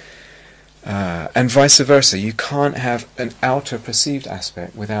 And vice versa, you can't have an outer perceived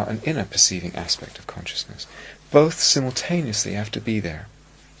aspect without an inner perceiving aspect of consciousness. Both simultaneously have to be there.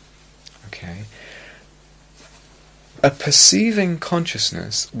 Okay? A perceiving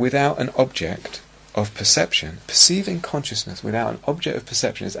consciousness without an object of perception, perceiving consciousness without an object of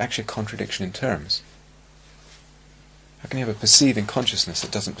perception is actually a contradiction in terms. How can you have a perceiving consciousness that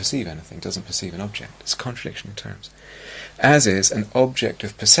doesn't perceive anything, doesn't perceive an object? It's a contradiction in terms. As is an object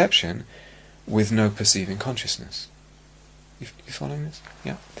of perception with no perceiving consciousness. You following this?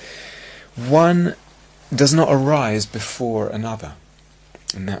 Yeah. One does not arise before another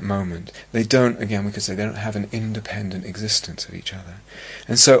in that moment. They don't, again, we could say, they don't have an independent existence of each other.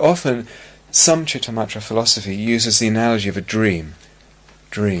 And so often, some Chittamatra philosophy uses the analogy of a dream.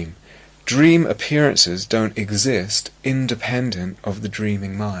 Dream appearances don't exist independent of the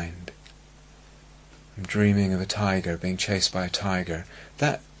dreaming mind. I'm dreaming of a tiger, being chased by a tiger.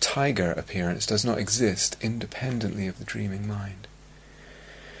 That tiger appearance does not exist independently of the dreaming mind.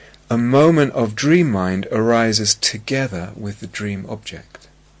 A moment of dream mind arises together with the dream object.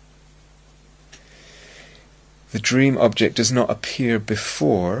 The dream object does not appear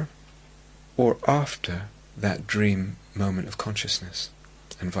before or after that dream moment of consciousness,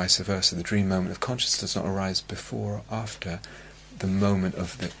 and vice versa. The dream moment of consciousness does not arise before or after the moment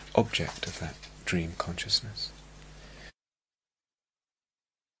of the object of that dream consciousness.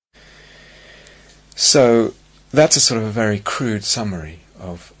 So that's a sort of a very crude summary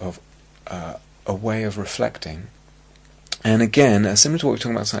of a way of reflecting. And again, similar to what we were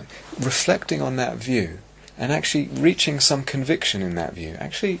talking about tonight, reflecting on that view and actually reaching some conviction in that view.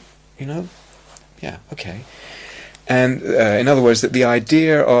 Actually, yeah, okay. And in other words, that the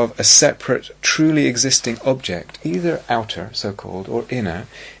idea of a separate, truly existing object, either outer, so-called, or inner,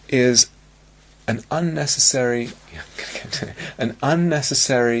 is an unnecessary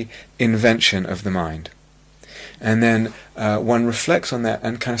invention of the mind. And then one reflects on that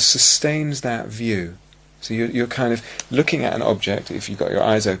and kind of sustains that view. So you're kind of looking at an object, if you've got your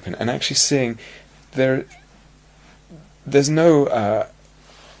eyes open, and actually seeing there's no,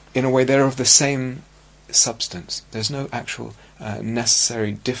 in a way, they're of the same substance. There's no actual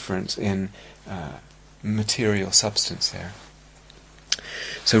necessary difference in material substance there.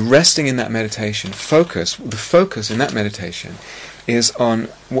 So resting in that meditation, the focus in that meditation is on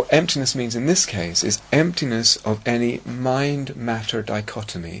what emptiness means in this case, is emptiness of any mind-matter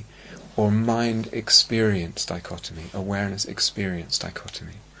dichotomy or mind-experience dichotomy, awareness-experience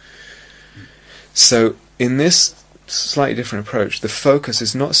dichotomy. So in this slightly different approach. The focus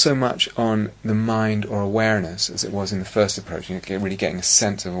is not so much on the mind or awareness as it was in the first approach, really getting a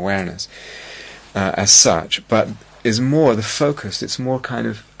sense of awareness as such, but is more the focus. It's more kind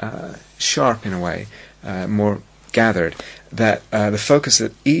of sharp in a way, more gathered. That the focus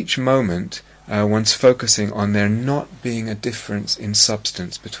at each moment, one's focusing on there not being a difference in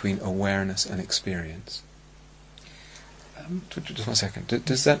substance between awareness and experience. Just 1 second.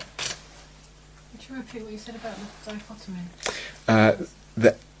 Does that? Could you repeat what you said about the dichotomy?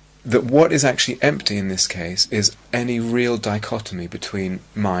 That what is actually empty in this case is any real dichotomy between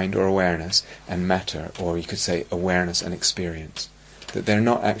mind or awareness and matter, or you could say awareness and experience. That they're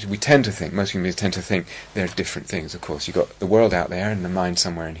not actually, we tend to think, most humans tend to think they're different things, of course. You've got the world out there and the mind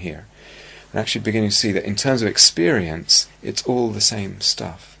somewhere in here. And actually beginning to see that in terms of experience, it's all the same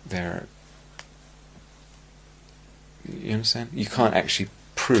stuff. You understand? You can't actually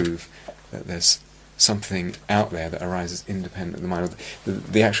prove that there's something out there that arises independent of the mind.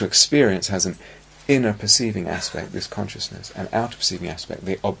 The actual experience has an inner perceiving aspect, this consciousness, and outer perceiving aspect,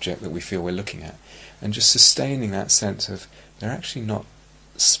 the object that we feel we're looking at. And just sustaining that sense of they're actually not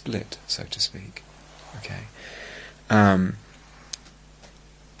split, so to speak. Okay.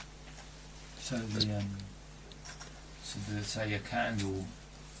 So say a candle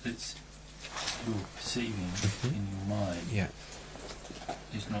that's you're perceiving in your mind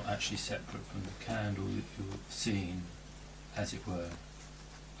is not actually separate from the candle that you're seeing, as it were.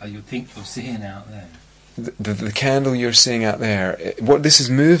 You think you're seeing out there. The candle you're seeing out there, what this is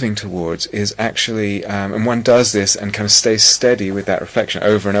moving towards is actually, and one does this and kind of stays steady with that reflection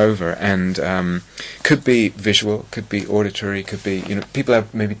over and over, and could be visual, could be auditory, could be, people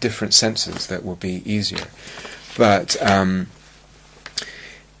have maybe different senses that will be easier. But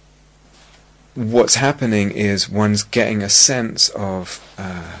what's happening is one's getting a sense of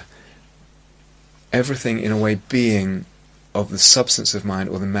everything in a way being of the substance of mind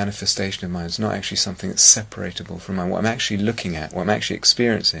or the manifestation of mind. It's not actually something that's separatable from mind. What I'm actually looking at, what I'm actually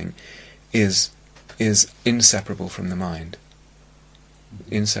experiencing is inseparable from the mind,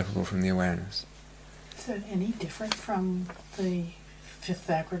 inseparable from the awareness. Is it any different from the fifth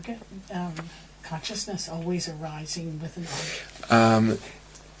aggregate, consciousness always arising with an object?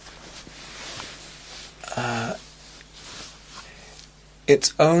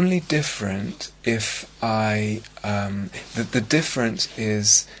 It's only different if the difference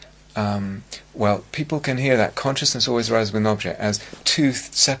is, people can hear that consciousness always arises with an object as two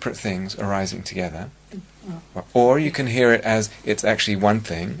separate things arising together, or you can hear it as it's actually one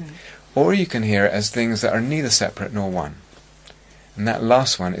thing, or you can hear it as things that are neither separate nor one. And that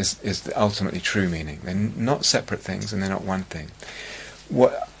last one is the ultimately true meaning. They're not separate things and they're not one thing.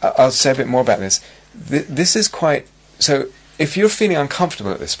 I'll say a bit more about this. This is quite... So, if you're feeling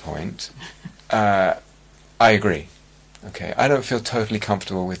uncomfortable at this point, I agree. Okay, I don't feel totally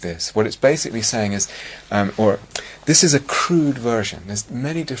comfortable with this. What it's basically saying is, this is a crude version. There's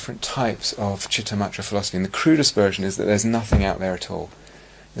many different types of Chittamatra philosophy, and the crudest version is that there's nothing out there at all.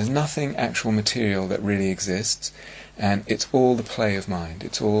 There's nothing actual material that really exists, and it's all the play of mind.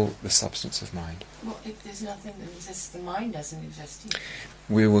 It's all the substance of mind. Well, if there's nothing that exists, the mind doesn't exist either.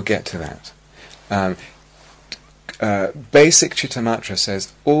 We will get to that. Basic Chittamatra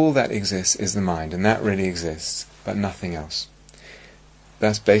says all that exists is the mind, and that really exists, but nothing else.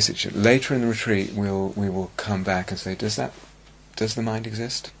 That's basic. Later in the retreat, we will come back and say, does the mind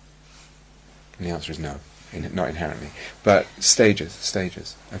exist? And the answer is no, not inherently, but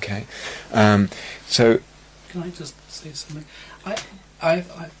stages. Okay. So, can I just say something? I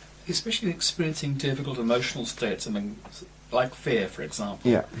especially experiencing difficult emotional states. I mean, like fear, for example.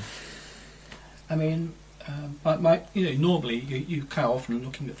 Yeah. I mean. Normally you quite often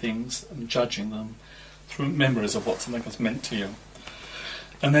looking at things and judging them through memories of what something was meant to you,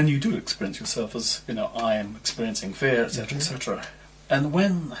 and then you do experience yourself as I am experiencing fear, etc., etc. And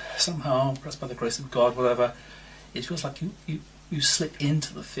when somehow, perhaps by the grace of God, whatever, it feels like you slip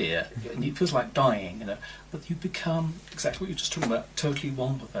into the fear, and it feels like dying, but you become exactly what you're just talking about, totally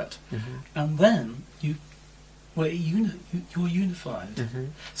one with it, and then you're unified.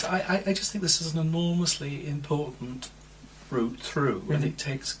 So I just think this is an enormously important route through, and it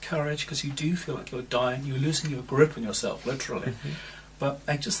takes courage, because you do feel like you're dying, you're losing your grip on yourself, literally. But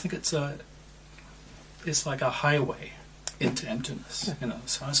I just think it's like a highway into emptiness,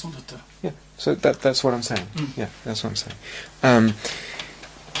 So I just wanted to... Yeah, so that's what I'm saying. Yeah, that's what I'm saying.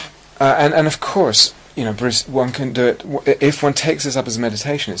 And of course, Bruce, one can do it, if one takes this up as a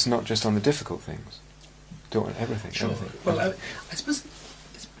meditation, it's not just on the difficult things. Do it, everything. Sure. Everything. Well, I suppose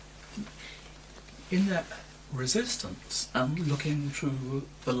it's in that resistance and looking through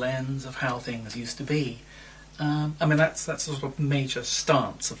the lens of how things used to be, I mean, that's a sort of major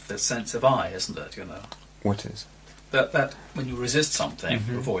stance of the sense of I, isn't it? What is? That when you resist something,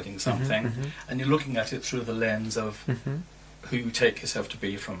 avoiding something, and you're looking at it through the lens of who you take yourself to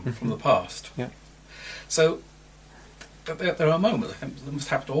be from the past. Yeah. So there are moments, I think, that must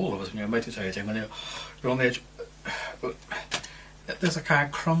happen to all of us when you're meditating, when you're on the edge. There's a kind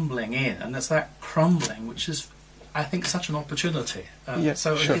of crumbling in, and there's that crumbling which is, I think, such an opportunity.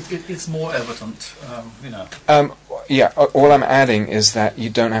 So sure. It's more evident, all I'm adding is that you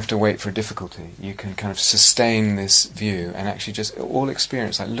don't have to wait for difficulty. You can kind of sustain this view and actually just all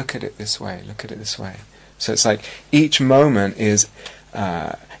experience, like, look at it this way, look at it this way. So it's like each moment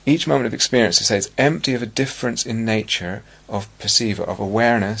of experience, to say, it's empty of a difference in nature of perceiver, of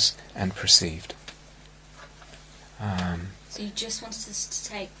awareness and perceived. So you just wanted us to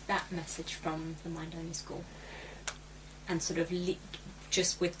take that message from the Mind-Only School and sort of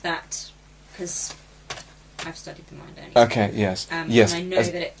just with that, because I've studied the Mind-Only School. Okay, yes. Yes. And I know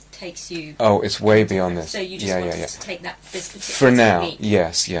that it takes you... Oh, it's way beyond this. So you just want us to take this particular For now, technique.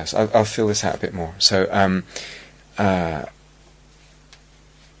 yes. I'll fill this out a bit more. So,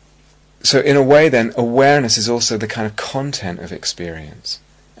 so in a way then, awareness is also the kind of content of experience.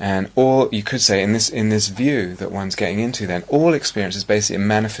 And all, you could say, in this view that one's getting into then, all experience is basically a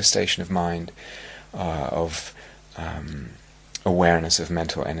manifestation of mind, of awareness of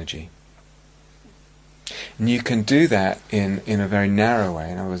mental energy. And you can do that in a very narrow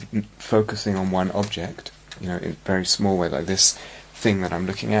way, and I was focusing on one object, in a very small way, like this thing that I'm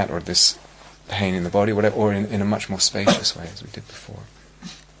looking at, or this pain in the body, whatever, or in a much more spacious way, as we did before.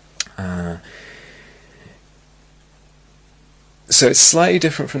 So it's slightly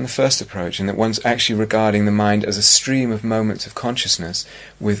different from the first approach in that one's actually regarding the mind as a stream of moments of consciousness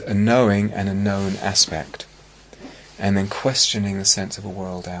with a knowing and a known aspect, and then questioning the sense of a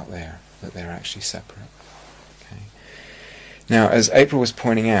world out there, that they're actually separate. Okay. Now, as April was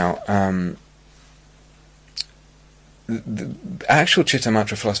pointing out, the actual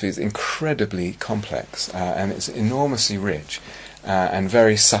Chittamatra philosophy is incredibly complex, and it's enormously rich, and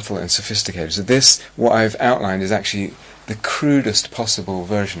very subtle and sophisticated. So this, what I've outlined, is actually the crudest possible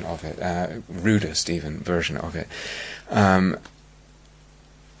version of it, rudest even version of it.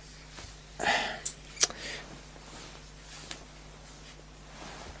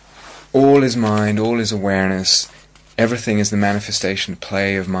 All is mind, all is awareness, everything is the manifestation,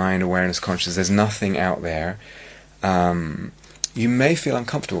 play of mind, awareness, consciousness. There's nothing out there. You may feel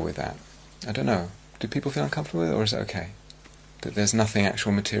uncomfortable with that. I don't know. Do people feel uncomfortable with it, or is it okay? That there's nothing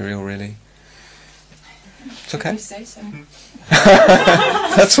actual material, really? It's okay? You say so.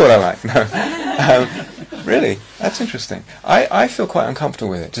 That's what I like. No. Really? That's interesting. I feel quite uncomfortable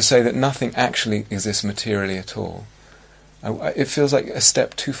with it, to say that nothing actually exists materially at all. It feels like a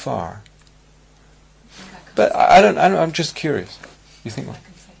step too far. But I don't. I'm just curious. You think what?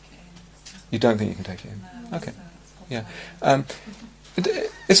 You don't think you can take it in? Okay. Yeah.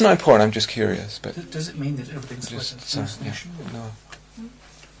 It's not important. I'm just curious. But does it mean that everything's just no.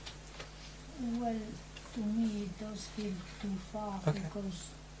 Well, to me it does feel too far, because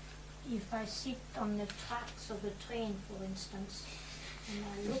if I sit on the tracks of a train, for instance, and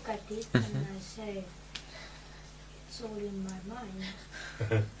I look at it and I say, it's all in my mind,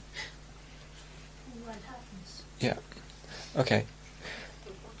 what happens? Yeah. Okay.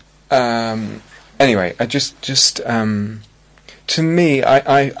 Anyway, I just to me,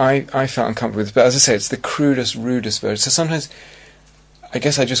 I felt uncomfortable with it. But as I say, it's the crudest, rudest version. So sometimes, I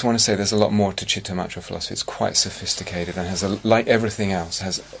guess I just want to say there's a lot more to Chittamatra philosophy. It's quite sophisticated and has, like everything else,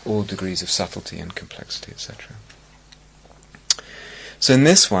 has all degrees of subtlety and complexity, etc. So in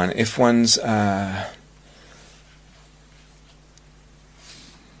this one, if one's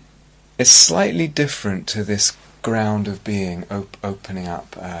it's slightly different to this ground of being opening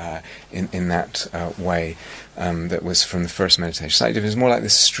up in that way that was from the first meditation. Slightly different. It's more like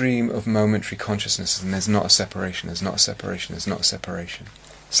this stream of momentary consciousness, and there's not a separation, there's not a separation, there's not a separation.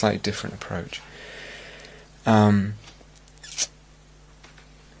 Slightly different approach.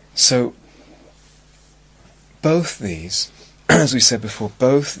 So both these, as we said before,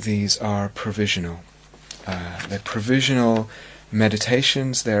 both these are provisional. They're provisional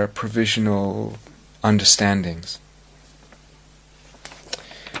meditations, they're provisional understandings.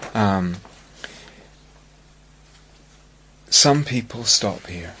 Some people stop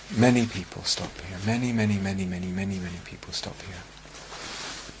here. Many people stop here. Many people stop here.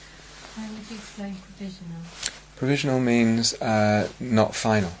 How would you explain provisional? Provisional means not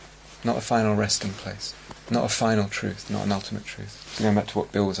final. Not a final resting place. Not a final truth. Not an ultimate truth. So going back to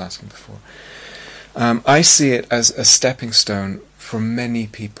what Bill was asking before. I see it as a stepping stone for many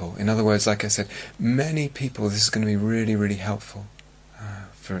people. In other words, like I said, many people, this is going to be really, really helpful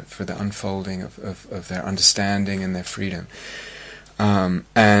for the unfolding of their understanding and their freedom.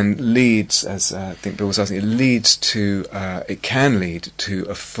 And leads, as I think Bill was asking, it can lead to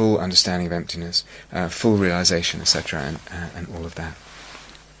a full understanding of emptiness, full realization, etc., and all of that.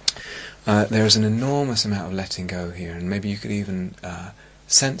 There's an enormous amount of letting go here, and maybe you could even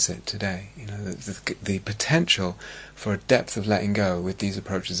sense it today. You know, the potential for a depth of letting go with these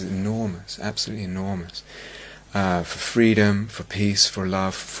approaches is enormous, absolutely enormous. For freedom, for peace, for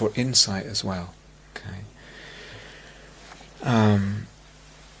love, for insight as well. Okay.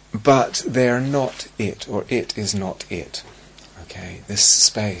 But they are not it, or it is not it. Okay, this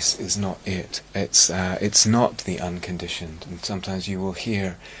space is not it. It's not the unconditioned, and sometimes you will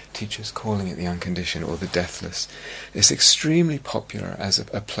hear teachers calling it the unconditioned or the deathless. It's extremely popular as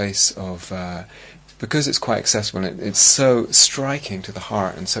a place of, because it's quite accessible and it's so striking to the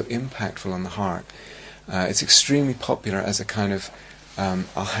heart and so impactful on the heart. It's extremely popular as a kind of,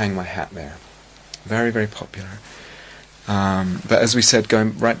 I'll hang my hat there. Very, very popular. But as we said,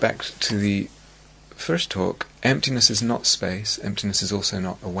 going right back to the first talk, emptiness is not space. Emptiness is also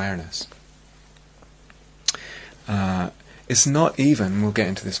not awareness. It's not even, we'll get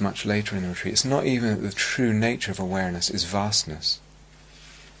into this much later in the retreat, it's not even that the true nature of awareness is vastness.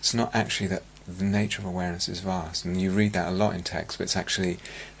 It's not actually that the nature of awareness is vast. And you read that a lot in text, but it actually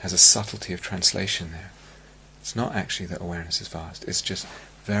has a subtlety of translation there. It's not actually that awareness is vast. It's just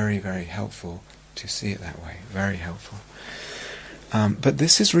very, very helpful to see it that way. Very helpful. But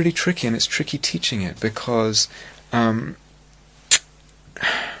this is really tricky, and it's tricky teaching it because I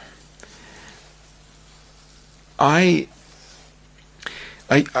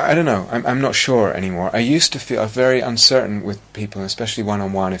don't know. I'm not sure anymore. I used to feel very uncertain with people, especially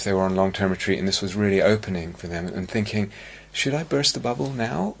one-on-one, if they were on long-term retreat and this was really opening for them, and thinking, should I burst the bubble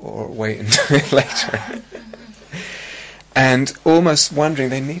now or wait until later? And almost wondering,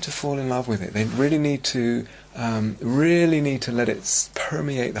 they need to fall in love with it. They really need to let it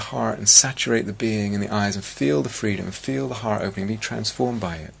permeate the heart and saturate the being and the eyes and feel the freedom, and feel the heart opening, be transformed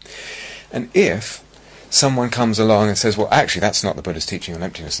by it. And if someone comes along and says, well, actually, that's not the Buddha's teaching on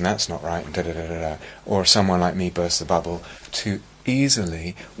emptiness, and that's not right, and da-da-da-da-da, or someone like me bursts the bubble too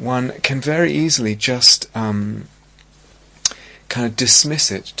easily, one can very easily just kind of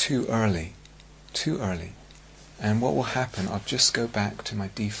dismiss it too early. And what will happen, I'll just go back to my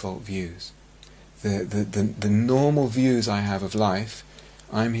default views. The normal views I have of life,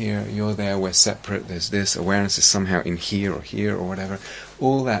 I'm here, you're there, we're separate, there's this, awareness is somehow in here or whatever,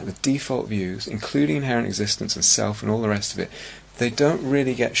 all that, the default views, including inherent existence and self and all the rest of it, they don't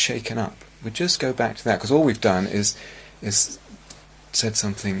really get shaken up. We just go back to that, because all we've done is said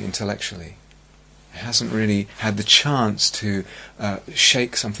something intellectually. It hasn't really had the chance to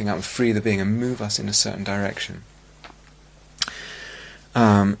shake something up and free the being and move us in a certain direction.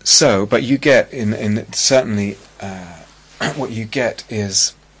 But you get, certainly, what you get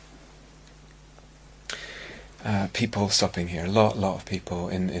is people stopping here. A lot of people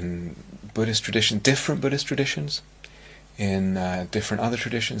in Buddhist tradition, different Buddhist traditions, in different other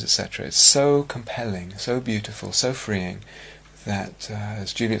traditions, etc. It's so compelling, so beautiful, so freeing that,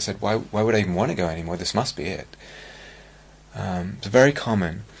 as Juliet said, why would I even want to go anymore? This must be it. It's very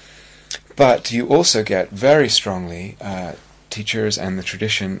common. But you also get very strongly teachers and the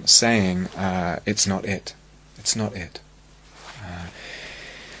tradition saying it's not it. It's not it.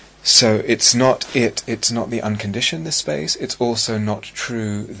 So it's not it. It's not the unconditioned, this space. It's also not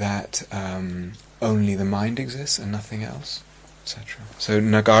true that only the mind exists and nothing else, etc. So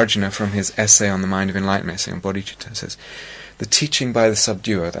Nagarjuna, from his essay on the mind of enlightenment, essay on bodhicitta, says, the teaching by the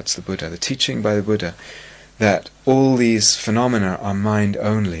subduer, that's the Buddha, the teaching by the Buddha that all these phenomena are mind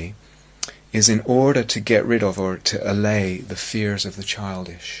only, is in order to get rid of or to allay the fears of the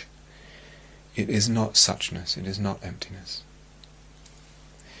childish. It is not suchness, it is not emptiness.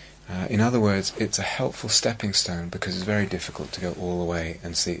 In other words, it's a helpful stepping stone, because it's very difficult to go all the way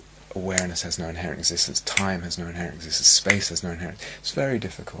and see awareness has no inherent existence, time has no inherent existence, space has no inherent. It's very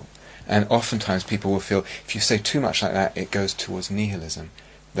difficult. And oftentimes people will feel, if you say too much like that, it goes towards nihilism.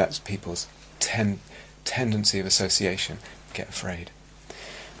 That's people's tendency of association. Get afraid.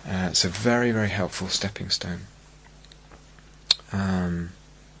 It's a very, very helpful stepping stone. That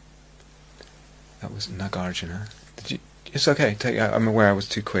was Nagarjuna. Did you? It's okay. I'm aware I was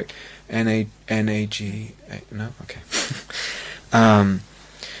too quick. N-A-G... No? Okay.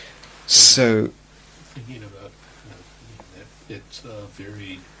 So... Thinking about it's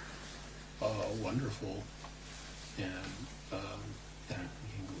very wonderful, and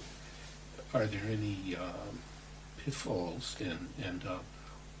are there any pitfalls, and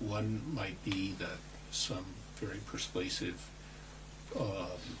one might be that some very persuasive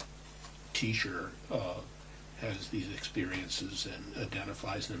teacher has these experiences and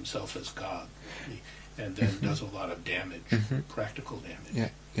identifies himself as God, and then does a lot of damage, practical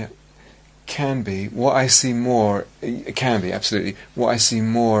damage. Yeah. Can be. What I see more, it can be, absolutely. What I see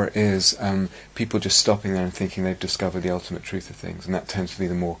more is people just stopping there and thinking they've discovered the ultimate truth of things, and that tends to be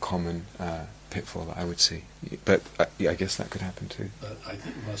the more common pitfall that I would see. But I guess that could happen too. But I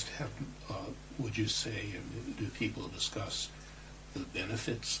think must have, would you say, do people discuss the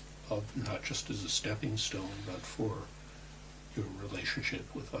benefits of, not just as a stepping stone, but for your relationship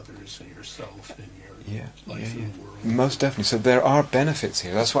with others and yourself and your life in the world? Most definitely. So there are benefits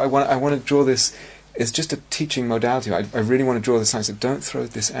here. That's why I want to draw this. It's just a teaching modality. I really want to draw this line. So don't throw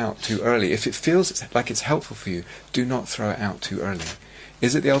this out too early. If it feels like it's helpful for you, do not throw it out too early.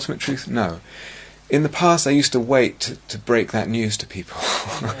 Is it the ultimate truth? No. In the past, I used to wait to break that news to people.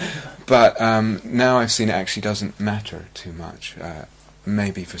 But now I've seen it actually doesn't matter too much.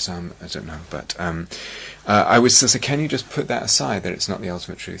 Maybe for some, I don't know. But I would still say, can you just put that aside, that it's not the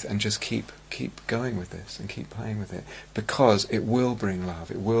ultimate truth, and just keep going with this and keep playing with it? Because it will bring love,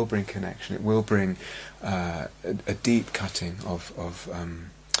 it will bring connection, it will bring a deep cutting of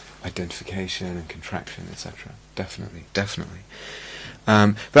identification and contraction, etc. Definitely.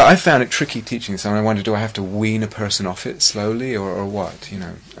 But I found it tricky teaching this, and I wondered, do I have to wean a person off it slowly, or what? Can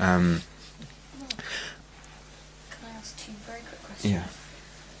I ask two very quick questions? Yeah.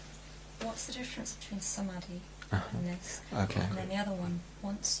 What's the difference between samadhi and this? Okay. And then the other one,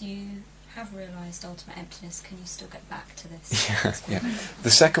 once you have realised ultimate emptiness, can you still get back to this? Yeah.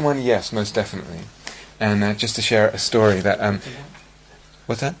 The second one, yes, most definitely. And just to share a story that...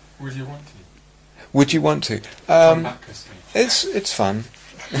 what's that? Would you want to? Would you want to? Come back as me. It's fun.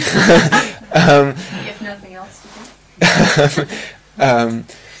 If nothing else to do.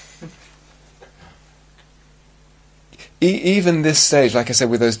 Even this stage, like I said,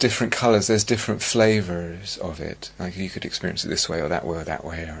 with those different colours, there's different flavours of it. Like you could experience it this way or that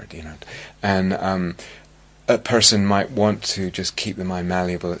way, or and a person might want to just keep the mind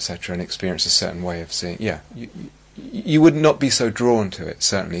malleable, etc., and experience a certain way of seeing. Yeah, you would not be so drawn to it.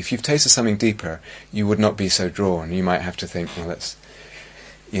 Certainly, if you've tasted something deeper, you would not be so drawn. You might have to think, well, let's,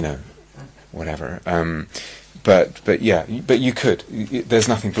 whatever. But you could. There's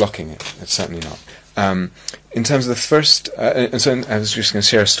nothing blocking it. It's certainly not. In terms of the first, and so I was just going to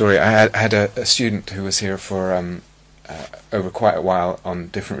share a story. I had a student who was here for over quite a while on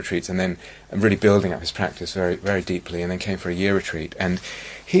different retreats, and then really building up his practice very, very deeply, and then came for a year retreat. And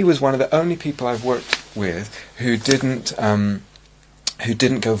he was one of the only people I've worked with who didn't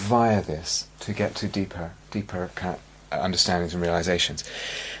go via this to get to deeper kind of understandings and realizations.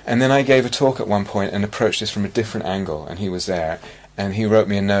 And then I gave a talk at one point and approached this from a different angle, and he was there. And he wrote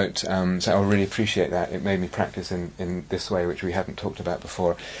me a note, so I really appreciate that. It made me practice in this way, which we hadn't talked about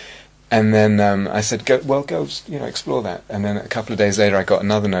before. And then I said, go explore that. And then a couple of days later, I got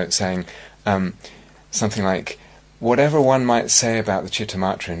another note saying something like, whatever one might say about the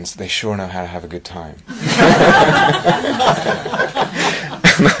Chittamatrins, they sure know how to have a good time.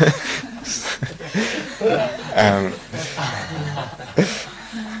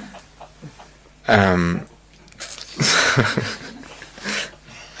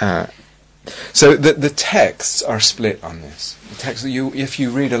 So the texts are split on this. The text, if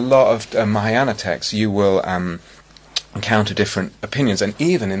you read a lot of Mahayana texts, you will encounter different opinions, and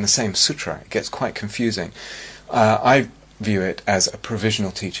even in the same sutra, it gets quite confusing. I view it as a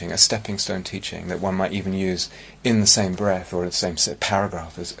provisional teaching, a stepping stone teaching that one might even use in the same breath or the same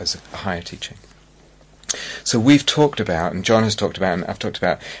paragraph as a higher teaching. So we've talked about, and John has talked about, and I've talked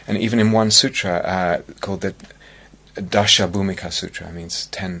about, and even in one sutra called the Dasha Bhumika Sutra, it means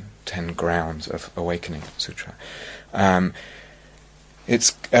 10 grounds of awakening sutra.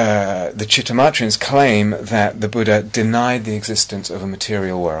 It's the Chittamatrins claim that the Buddha denied the existence of a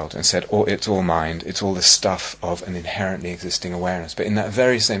material world and said, it's all mind, it's all the stuff of an inherently existing awareness. But in that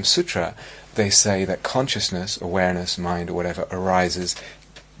very same sutra, they say that consciousness, awareness, mind, or whatever arises,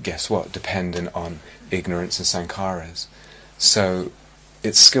 guess what, dependent on ignorance and sankharas. So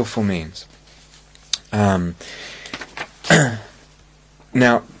it's skillful means.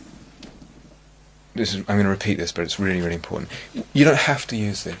 Now, I'm going to repeat this, but it's really, really important. You don't have to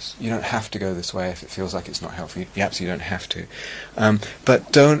use this. You don't have to go this way if it feels like it's not helpful. You absolutely don't have to.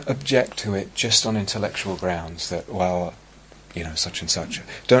 But don't object to it just on intellectual grounds that, such and such.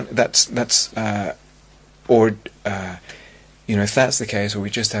 If that's the case, or we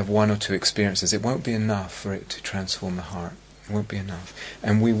just have one or two experiences, it won't be enough for it to transform the heart. It won't be enough.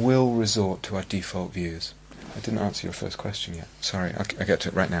 And we will resort to our default views. I didn't answer your first question yet. Sorry, I'll get to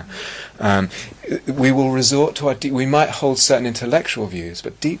it right now. We will resort to we might hold certain intellectual views,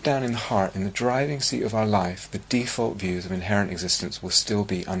 but deep down in the heart, in the driving seat of our life, the default views of inherent existence will still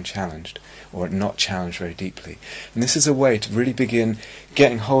be unchallenged, or not challenged very deeply. And this is a way to really begin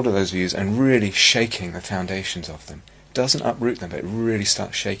getting hold of those views and really shaking the foundations of them. It doesn't uproot them, but it really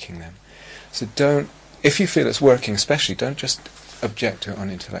starts shaking them. So don't, if you feel it's working especially, don't just object to it on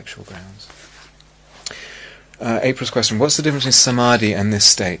intellectual grounds. April's question, what's the difference between samadhi and this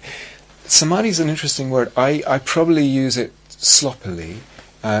state? Samadhi is an interesting word. I probably use it sloppily.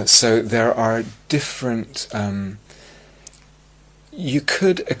 So there are different... you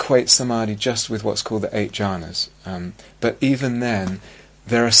could equate samadhi just with what's called the 8 jhanas. But even then,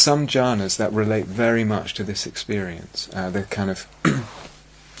 there are some jhanas that relate very much to this experience. They're kind of...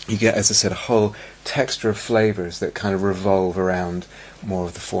 you get, as I said, a whole texture of flavours that kind of revolve around more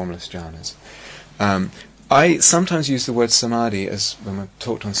of the formless jhanas. I sometimes use the word samadhi as, when I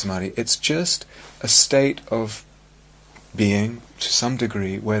talked on samadhi, it's just a state of being, to some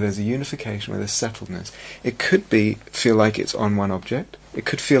degree, where there's a unification, where there's settledness. It could feel like it's on one object, it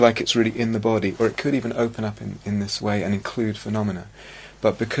could feel like it's really in the body, or it could even open up in this way and include phenomena.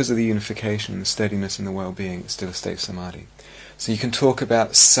 But because of the unification, the steadiness and the well-being, it's still a state of samadhi. So you can talk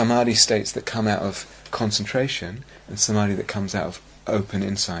about samadhi states that come out of concentration, and samadhi that comes out of open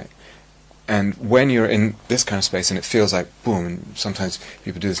insight. And when you're in this kind of space and it feels like boom, and sometimes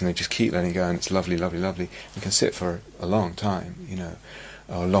people do this and they just keep letting go and it's lovely, lovely, lovely, you can sit for a long time,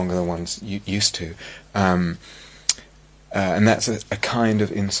 or longer than one's used to. And that's a kind of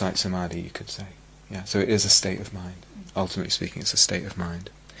insight samadhi, you could say. Yeah, so it is a state of mind. Ultimately speaking, it's a state of mind.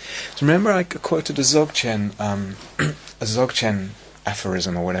 So remember I quoted a Dzogchen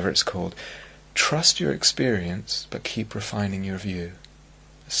aphorism, or whatever it's called. Trust your experience, but keep refining your view.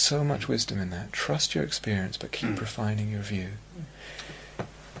 So much wisdom in that. Trust your experience, but keep refining your view.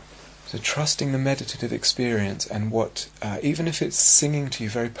 So trusting the meditative experience, and what, even if it's singing to you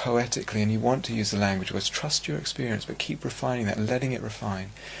very poetically and you want to use the language words, trust your experience, but keep refining that, letting it refine.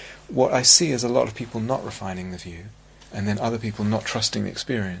 What I see is a lot of people not refining the view, and then other people not trusting the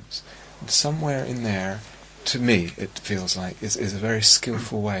experience. And somewhere in there, to me, it feels like, is a very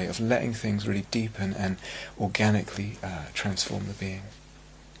skillful way of letting things really deepen and organically transform the being.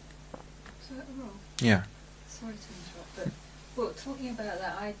 Yeah. Sorry to interrupt, but well, talking about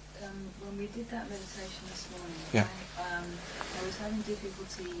that, when we did that meditation this morning, yeah. I was having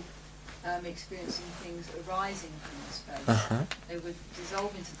difficulty experiencing things arising from the space. Uh-huh. They would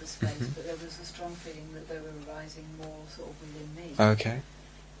dissolve into the space, but there was a strong feeling that they were arising more sort of within me. Okay.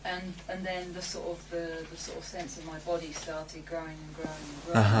 And then the sort of sense of my body started growing and growing and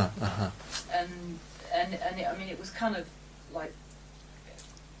growing. Uh-huh. Uh-huh. And it was kind of like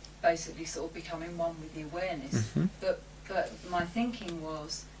basically sort of becoming one with the awareness. Mm-hmm. But my thinking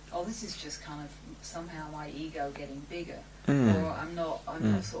was, oh, this is just kind of somehow my ego getting bigger, or I'm not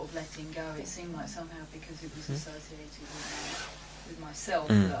sort of letting go. It seemed like somehow because it was associated with myself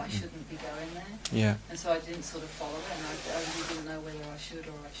that I shouldn't be going there. Yeah. And so I didn't sort of follow it, and I really didn't know whether I should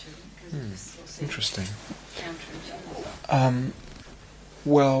or I shouldn't, because it just sort of seemed interesting. Counterintuitive.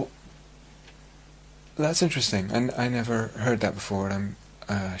 Well, that's interesting, and I never heard that before, and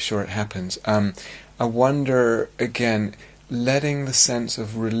I'm sure it happens. I wonder, again, letting the sense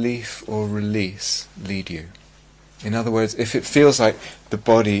of relief or release lead you. In other words, if it feels like the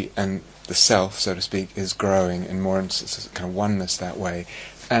body and the self, so to speak, is growing and more in kind of oneness that way,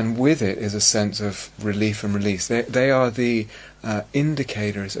 and with it is a sense of relief and release, they are the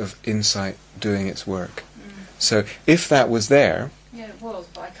indicators of insight doing its work. So if that was there... Yeah, it was,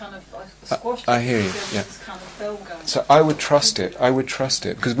 but I squashed it. I hear you, yeah. This kind of bell going. So I would trust it,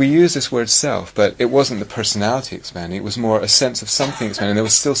 because we use this word self, but it wasn't the personality expanding, it was more a sense of something expanding, there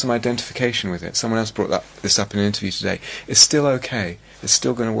was still some identification with it. Someone else brought this up in an interview today. It's still okay, it's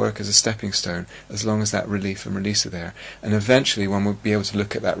still going to work as a stepping stone, as long as that relief and release are there. And eventually one will be able to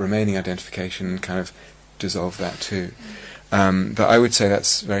look at that remaining identification and kind of dissolve that too. But I would say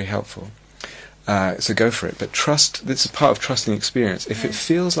that's very helpful. So go for it, but trust. This is part of trusting experience. If it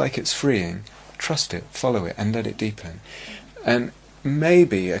feels like it's freeing, trust it, follow it, and let it deepen. And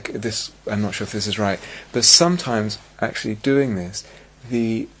maybe I'm not sure if this is right, but sometimes actually doing this,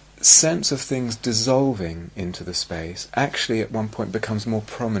 the sense of things dissolving into the space actually at one point becomes more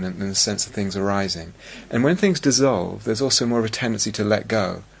prominent than the sense of things arising. And when things dissolve, there's also more of a tendency to let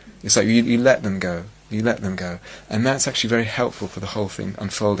go. It's like you let them go. You let them go. And that's actually very helpful for the whole thing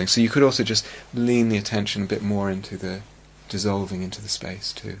unfolding. So you could also just lean the attention a bit more into the dissolving into the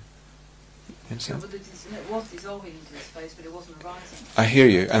space too. So? Yeah, but it was dissolving into the space, but it wasn't arising. I hear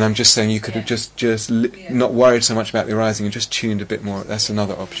you, and I'm just saying you could have just not worried so much about the arising and just tuned a bit more. That's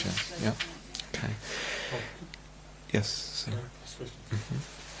another option. Yeah. Okay. Yes. So.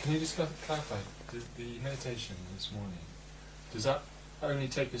 Can you just clarify the meditation this morning? Does that only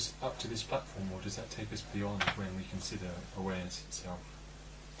take us up to this platform, or does that take us beyond when we consider awareness itself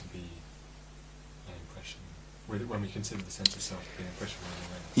to be an impression? When we consider the sense of self to be an impression or an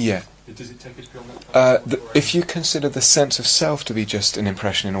awareness? Yeah. Does it take us beyond that platform? If you consider the sense of self to be just an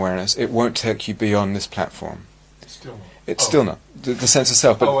impression in awareness, it won't take you beyond this platform. Still not. It's still not. The sense of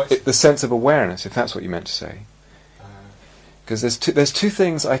self, but the sense of awareness, if that's what you meant to say. Because there's two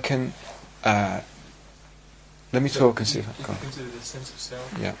things I can... let me talk and see if I can... If you consider the sense of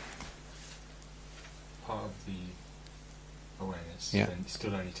self part of the awareness, then it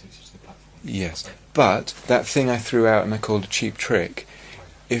still only takes you to the platform. Yes, but that thing I threw out and I called a cheap trick,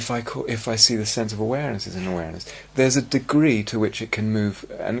 if I see the sense of awareness as an awareness, there's a degree to which it can move,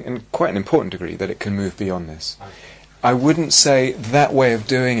 and quite an important degree, that it can move beyond this. I wouldn't say that way of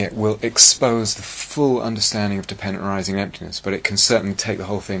doing it will expose the full understanding of dependent arising emptiness, but it can certainly take the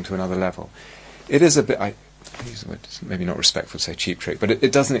whole thing to another level. It is a bit, I use the word, maybe not respectful to say cheap trick, but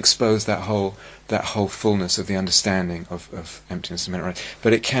it doesn't expose that whole fullness of the understanding of emptiness and dependent arising,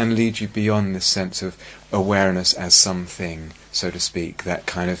 but it can lead you beyond this sense of awareness as something, so to speak, that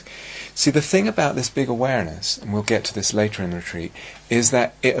kind of... See, the thing about this big awareness, and we'll get to this later in the retreat, is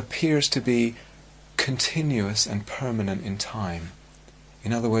that it appears to be continuous and permanent in time.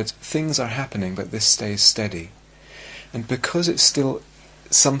 In other words, things are happening, but this stays steady. And because it's still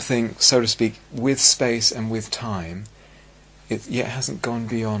something, so to speak, with space and with time, it yet hasn't gone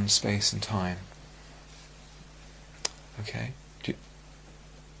beyond space and time. Okay?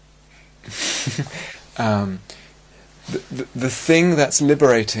 The thing that's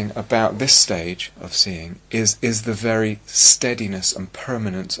liberating about this stage of seeing is the very steadiness and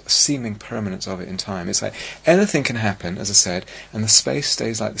permanence, seeming permanence of it in time. It's like anything can happen, as I said, and the space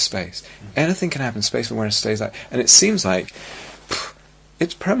stays like the space. Anything can happen, space awareness stays like, and it seems like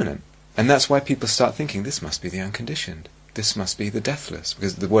it's permanent. And that's why people start thinking, this must be the unconditioned. This must be the deathless,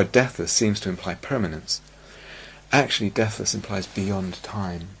 because the word deathless seems to imply permanence. Actually, deathless implies beyond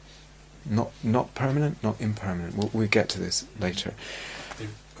time. Not permanent, not impermanent. We'll get to this later.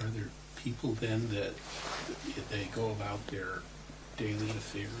 Are there people then that they go about their daily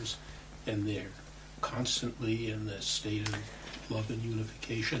affairs and they're constantly in this state of love and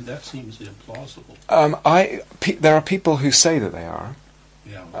unification? That seems implausible. There are people who say that they are.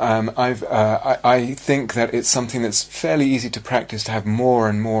 Yeah. I think that it's something that's fairly easy to practice, to have more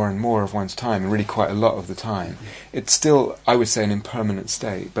and more and more of one's time, and really quite a lot of the time. It's still, I would say, an impermanent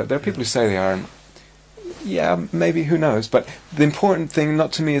state. But there are people who say they are, and yeah, maybe, who knows. But the important thing,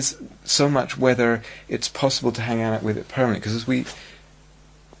 not to me, is so much whether it's possible to hang out with it permanently. Because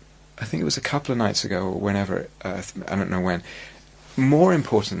I think it was a couple of nights ago, or whenever, I don't know when, more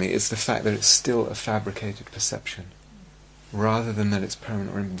importantly, it's the fact that it's still a fabricated perception, rather than that it's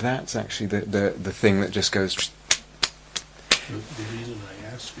permanent. And that's actually the thing that just goes... The reason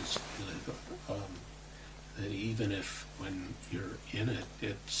I ask is that even if when you're in it,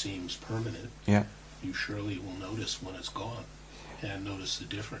 it seems permanent, you surely will notice when it's gone, and notice the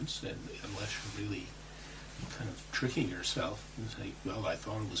difference, and unless you're really kind of tricking yourself and say, well, I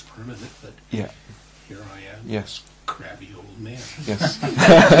thought it was permanent, but here I am. Yes. Crabby old man. Yes.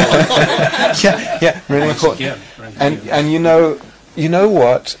 Really important. And you know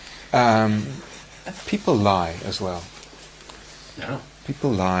what? People lie as well. Yeah.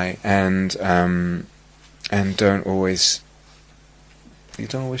 People lie and don't always. You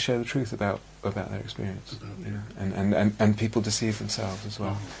don't always share the truth about their experience. You know? And people deceive themselves as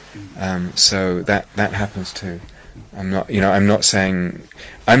well. So that happens too. I'm not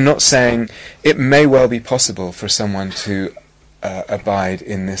saying it may well be possible for someone to abide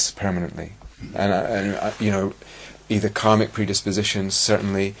in this permanently, and either karmic predispositions,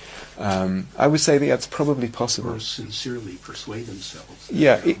 certainly. I would say that's probably possible. Or sincerely persuade themselves.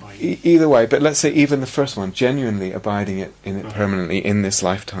 Yeah, either way. But let's say even the first one, genuinely abiding in it permanently in this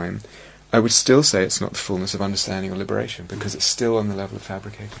lifetime, I would still say it's not the fullness of understanding or liberation, because it's still on the level of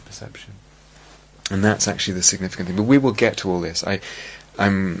fabricated perception. And that's actually the significant thing. But we will get to all this.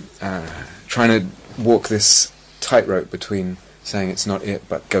 I'm trying to walk this tightrope between saying it's not it,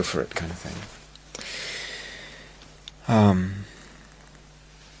 but go for it kind of thing.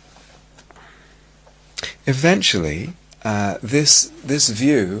 Eventually, this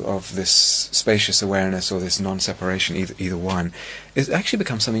view of this spacious awareness or this non-separation, either one, it actually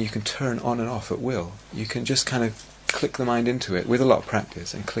becomes something you can turn on and off at will. You can just kind of click the mind into it with a lot of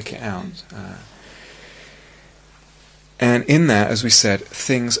practice and click it out. And in that, as we said,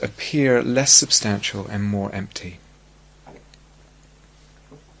 things appear less substantial and more empty.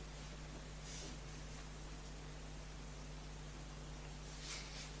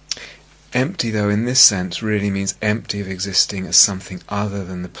 Empty, though, in this sense, really means empty of existing as something other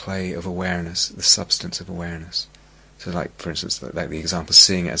than the play of awareness, the substance of awareness. So, like, for instance, like the example,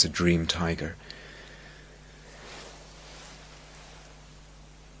 seeing it as a dream tiger.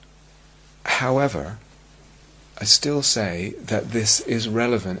 However, I still say that this is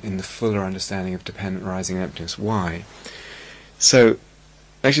relevant in the fuller understanding of dependent arising and emptiness. Why? So,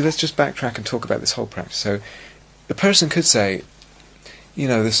 actually, let's just backtrack and talk about this whole practice. So, the person could say, you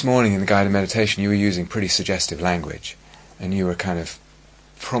know, this morning in the guided meditation you were using pretty suggestive language, and you were kind of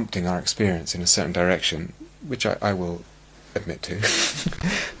prompting our experience in a certain direction, which I will admit to.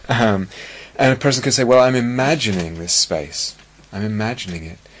 And a person could say, well, I'm imagining this space. I'm imagining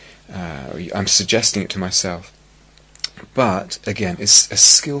it. I'm suggesting it to myself. But, again, it's a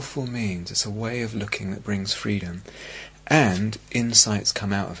skillful means. It's a way of looking that brings freedom. And insights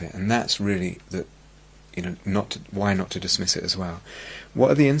come out of it. And that's really the... why not to dismiss it as well?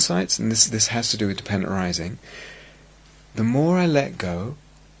 What are the insights? And this has to do with dependent arising. The more I let go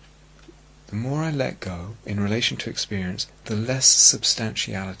in relation to experience, the less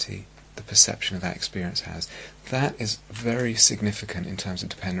substantiality the perception of that experience has. That is very significant in terms of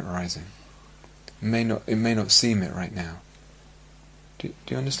dependent arising. It may not seem it right now. Do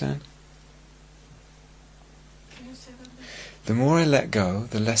you understand? Can you say that again? The more I let go,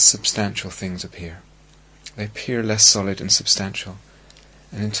 the less substantial things appear. They appear less solid and substantial.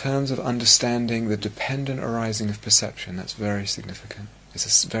 And in terms of understanding the dependent arising of perception, that's very significant.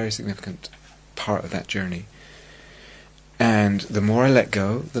 It's a very significant part of that journey. And the more I let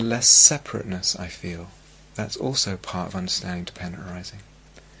go, the less separateness I feel. That's also part of understanding dependent arising.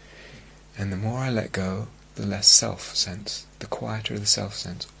 And the more I let go, the less self-sense, the quieter the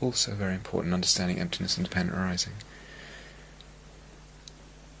self-sense. Also very important, understanding emptiness and dependent arising.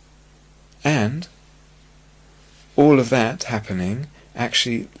 And all of that happening,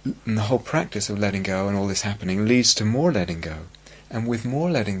 actually, in the whole practice of letting go and all this happening leads to more letting go. And with more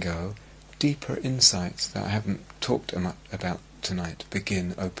letting go, deeper insights that I haven't talked about tonight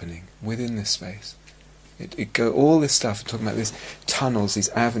begin opening within this space. All this stuff, talking about these tunnels, these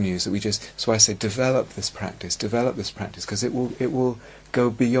avenues that we just... So I say, develop this practice, because it will go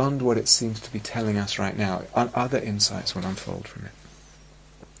beyond what it seems to be telling us right now. Other insights will unfold from it.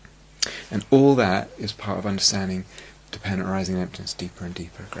 And all that is part of understanding dependent arising and emptiness deeper and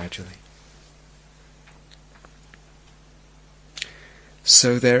deeper, gradually.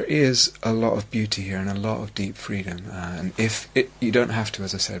 So there is a lot of beauty here and a lot of deep freedom. And you don't have to,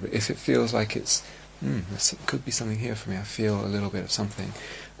 as I said, but if it feels like there could be something here for me, I feel a little bit of something,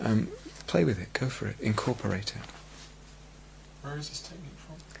 play with it, go for it, incorporate it. Where is this technique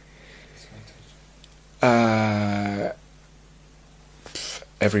from? This meditation?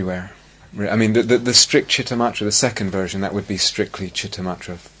 Everywhere. I mean, the strict Chittamatra, the second version, that would be strictly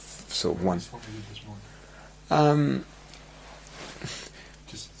Chittamatra, sort of one. That's what we did this morning.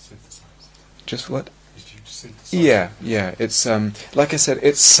 Just synthesize. Just what? Did you just synthesize? Yeah. It's like I said,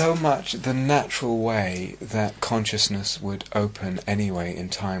 it's so much the natural way that consciousness would open anyway in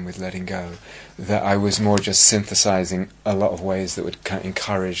time with letting go, that I was more just synthesizing a lot of ways that would kind of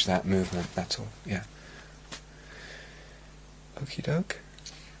encourage that movement. That's all. Yeah. Okie doke.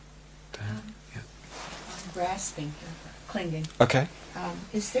 I'm grasping, clinging. Okay.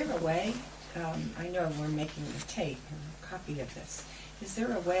 Is there a way, I know we're making a tape, a copy of this, is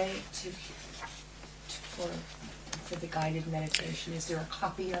there a way for the guided meditation, is there a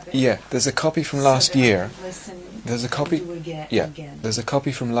copy of it? Yeah, there's a copy from last year. There's a copy. Do it again. There's a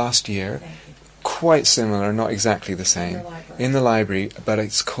copy from last year, Thank you. quite similar, not exactly the same, in the library, but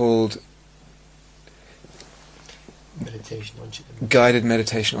it's called Guided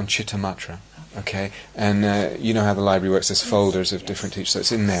Meditation on Chittamatra. Okay, and you know how the library works. There's folders of different teachers, so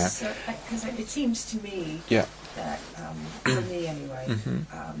it's in there. Because it seems to me that, for me anyway,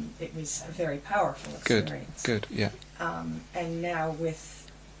 it was a very powerful experience. Good, yeah. And now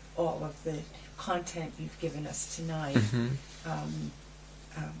with all of the content you've given us tonight,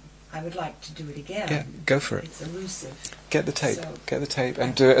 I would like to do it again. Yeah, go for it. It's elusive. Get the tape,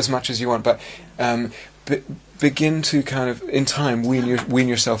 and do it as much as you want. But begin to kind of, in time, wean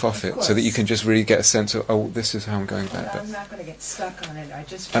yourself off it, so that you can just really get a sense of, oh, this is how I'm going back. I'm not going to get stuck on it.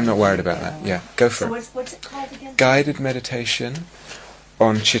 I'm not worried about that. Yeah, go for it. So what's it called again? Guided Meditation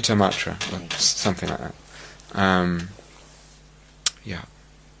on Chittamatra, or something like that. Yeah.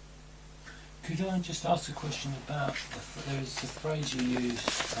 Could I just ask a question about there was a phrase you used,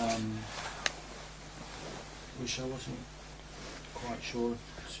 which I wasn't quite sure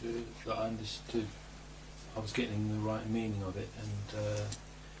that I understood. I was getting the right meaning of it, and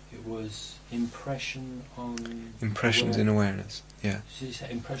it was impressions in awareness. Yeah. Did you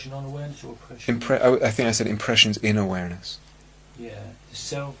say impression on awareness or impression? I think I said impressions in awareness. Yeah. The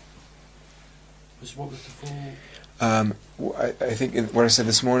self. What was the full? I think what I said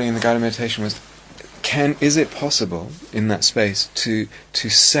this morning in the guided meditation was, is it possible in that space to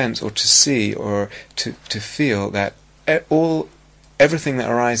sense or to see or to feel that everything that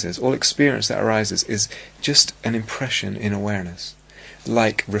arises, all experience that arises, is just an impression in awareness,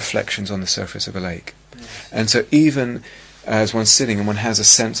 like reflections on the surface of a lake. Yes. And so even as one's sitting and one has a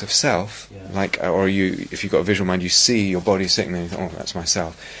sense of self, if you've got a visual mind, you see your body sitting there and you think, oh, that's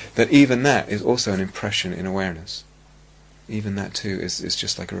myself. That even that is also an impression in awareness. Even that too is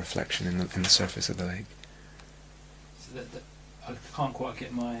just like a reflection in the surface of the lake. So I can't quite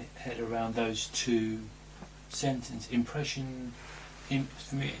get my head around those two sentences. Impression,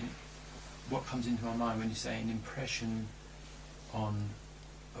 for me, what comes into my mind when you say an impression on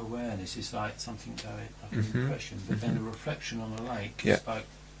awareness is like something going, like an impression, but then a reflection on a lake is like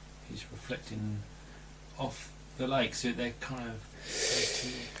he's reflecting off the lake, so they're kind of...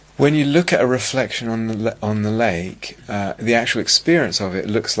 When you look at a reflection on the lake, the actual experience of it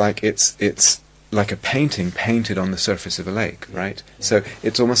looks like it's like a painting painted on the surface of a lake, right? Yeah. So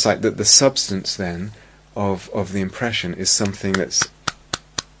it's almost like that the substance then of the impression is something that's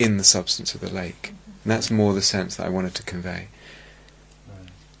in the substance of the lake. And that's more the sense that I wanted to convey.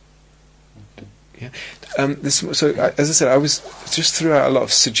 Yeah. As I said, I was just threw out a lot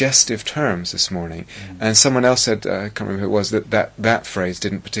of suggestive terms this morning, and someone else said, I can't remember who it was, that phrase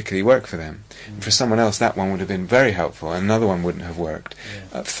didn't particularly work for them. And for someone else, that one would have been very helpful, and another one wouldn't have worked.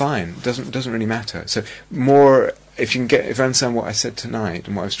 Fine, doesn't really matter. So more, if you understand what I said tonight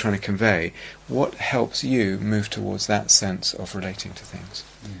and what I was trying to convey, what helps you move towards that sense of relating to things?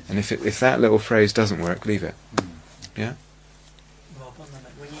 And if that little phrase doesn't work, leave it. Yeah. Well,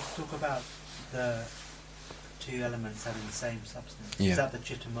 when you talk about the two elements having the same substance, is that the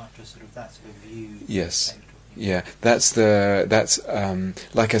Chittamatra sort of that sort of view? Yes. Yeah, that's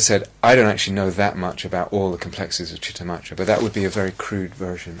like I said, I don't actually know that much about all the complexities of Chittamatra, but that would be a very crude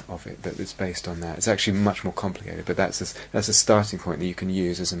version of it that is based on that. It's actually much more complicated, but that's a starting point that you can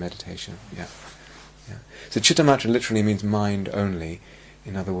use as a meditation. Yeah. So Chittamatra literally means mind only.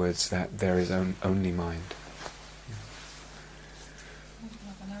 In other words, that there is only mind.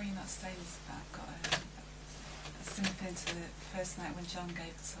 Into the first night when John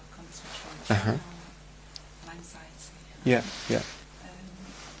gave the self-conscious retreat on anxiety. Yeah.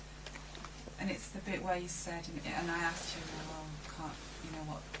 And it's the bit where you said, and I asked you, why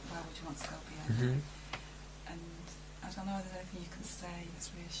would you want to go beyond? And I don't know whether there's anything you can say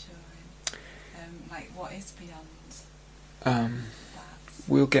that's reassuring. Like, what is beyond that?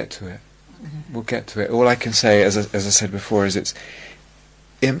 We'll get to it. We'll get to it. All I can say, as I said before, is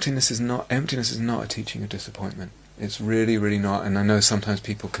emptiness is not a teaching of disappointment. It's really, really not, and I know sometimes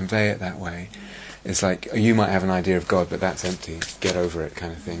people convey it that way. It's like, you might have an idea of God, but that's empty, get over it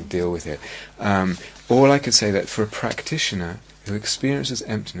kind of thing, deal with it. All I could say that for a practitioner who experiences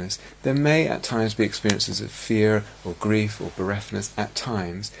emptiness, there may at times be experiences of fear or grief or bereftness at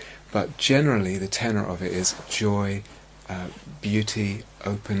times, but generally the tenor of it is joy, beauty,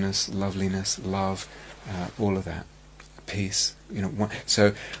 openness, loveliness, love, all of that. Peace,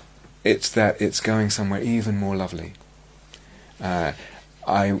 so it's going somewhere even more lovely. Hands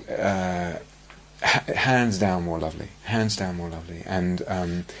down more lovely,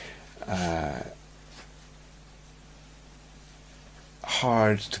 and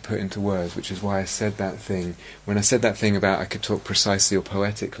hard to put into words, which is why I said that thing. When I said that thing about I could talk precisely or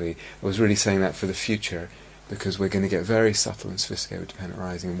poetically, I was really saying that for the future, because we're going to get very subtle and sophisticated with dependent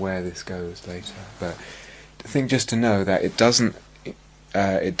arising and where this goes later. But I think just to know that it doesn't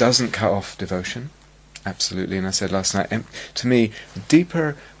cut off devotion, absolutely. And I said last night, to me, the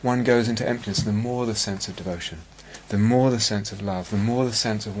deeper one goes into emptiness, the more the sense of devotion, the more the sense of love, the more the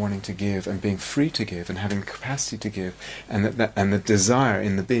sense of wanting to give and being free to give and having the capacity to give, and and the desire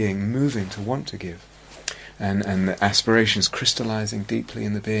in the being moving to want to give, and the aspirations crystallizing deeply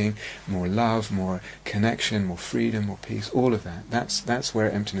in the being, more love, more connection, more freedom, more peace, all of that. That's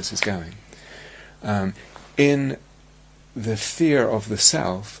where emptiness is going. In the fear of the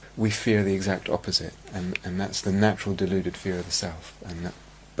self, we fear the exact opposite, and that's the natural deluded fear of the self.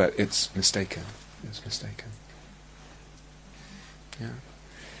 But it's mistaken. It's mistaken. Yeah.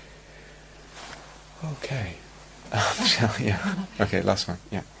 Okay. Yeah. Okay. Last one.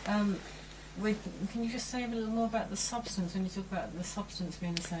 Yeah. Can you just say a little more about the substance when you talk about the substance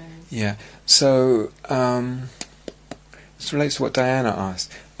being the same? Yeah. So this relates to what Diana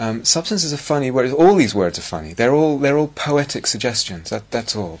asked. Substance is a funny word. All these words are funny. They're all poetic suggestions.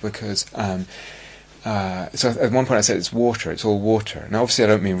 That's all. Because so at one point I said it's water. It's all water. Now obviously I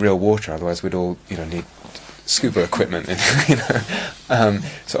don't mean real water. Otherwise we'd all need scuba equipment.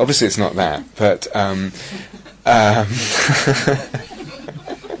 So obviously it's not that. But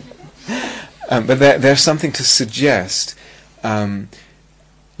but there's something to suggest.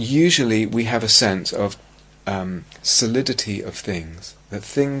 Usually we have a sense of solidity of things, that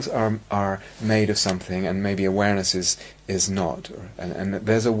things are made of something, and maybe awareness is not, and that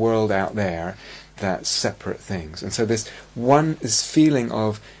there's a world out there that's separate things. And so this feeling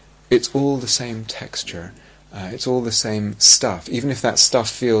of it's all the same texture, it's all the same stuff, even if that stuff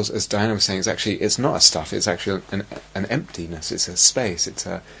feels, as Diana was saying, it's not a stuff, it's actually an emptiness, it's a space, it's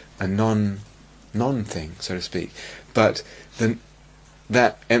a non-thing, so to speak. But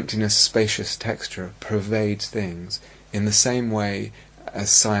that emptiness, spacious texture pervades things in the same way as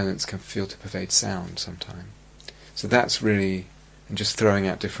silence can feel to pervade sound sometimes. So that's really, and just throwing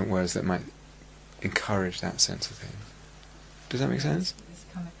out different words that might encourage that sense of things. Does that make sense?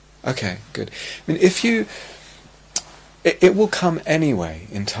 Okay, good. I mean, it will come anyway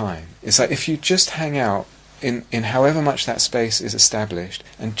in time. It's like if you just hang out in however much that space is established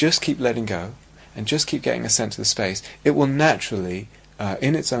and just keep letting go and just keep getting a sense of the space, it will naturally,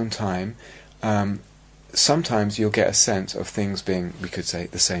 in its own time, sometimes you'll get a sense of things being, we could say,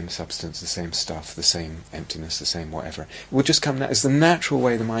 the same substance, the same stuff, the same emptiness, the same whatever. It will just come. It's the natural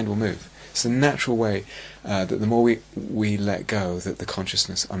way the mind will move. It's the natural way that the more we let go, that the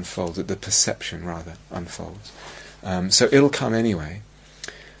consciousness unfolds, that the perception rather unfolds. So it'll come anyway,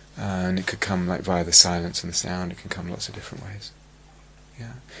 and it could come like via the silence and the sound. It can come lots of different ways.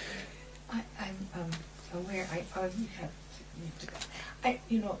 Yeah. I'm aware.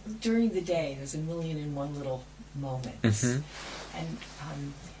 During the day, there's 1,000,001 little moments, and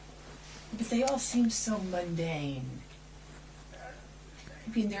but they all seem so mundane. I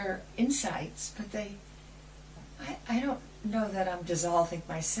mean, they're insights, but I don't know that I'm dissolving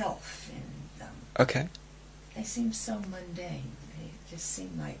myself in them. Okay. They seem so mundane. They just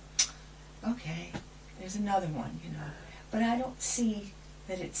seem like, okay, there's another one, But I don't see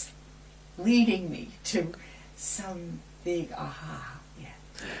that it's leading me to some big aha yet.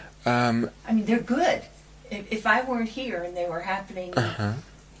 I mean, they're good. If I weren't here and they were happening, on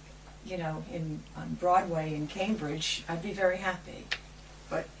Broadway in Cambridge, I'd be very happy.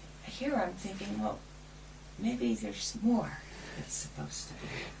 But here I'm thinking, well, maybe there's more that's supposed to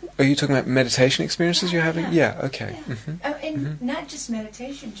be. Are you talking about meditation experiences you're having? Yeah, okay. Yeah. And not just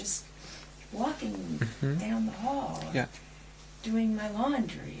meditation, just walking down the hall, or doing my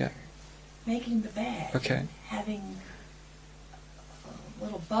laundry, or making the bed, okay, having a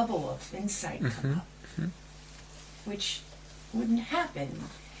little bubble of insight come up, which wouldn't happen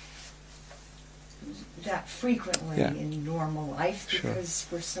that frequently in normal life because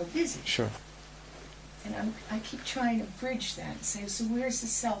we're so busy. Sure. And I keep trying to bridge that and say, so where's the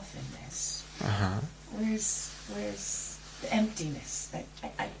self in this? Where's the emptiness?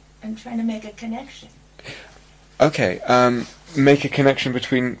 I'm trying to make a connection. Okay, make a connection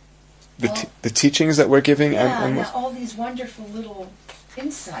between the teachings that we're giving and all these wonderful little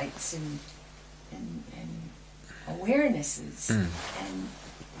insights and awarenesses, and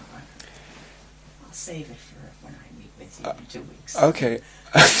I'll save it for when I meet with you in 2 weeks. Okay.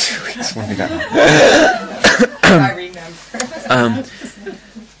 2 weeks, when we got I remember.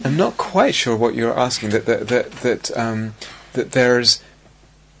 I'm not quite sure what you're asking. That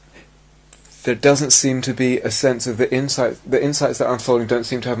there doesn't seem to be a sense of the insights that are unfolding don't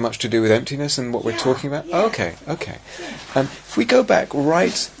seem to have much to do with emptiness and what we're talking about. Yeah. Okay. If we go back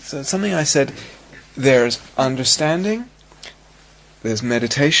so something I said, there's understanding, there's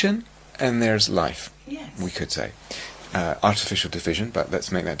meditation, and there's life. Yes. We could say artificial division, but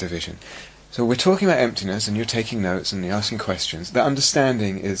let's make that division. So we're talking about emptiness, and you're taking notes and you're asking questions. The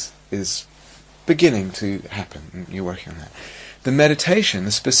understanding is beginning to happen, and you're working on that. The meditation,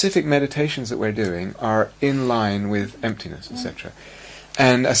 the specific meditations that we're doing, are in line with emptiness, etc.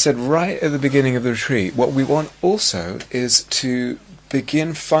 And I said right at the beginning of the retreat, what we want also is to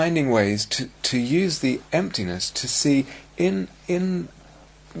begin finding ways to use the emptiness to see in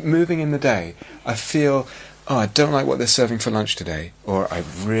moving in the day. I feel, I don't like what they're serving for lunch today, or I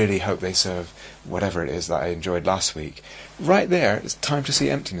really hope they serve whatever it is that I enjoyed last week. Right there, it's time to see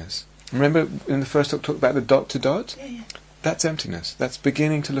emptiness. Remember in the first talk about the dot to dot? Yeah. That's emptiness. That's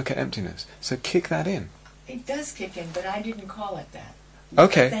beginning to look at emptiness. So kick that in. It does kick in, but I didn't call it that.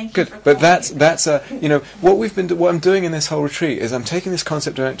 Okay, Thank good. You for But calling. that's what I'm doing in this whole retreat is I'm taking this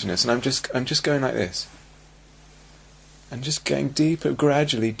concept of emptiness and I'm just going like this. And just going deeper,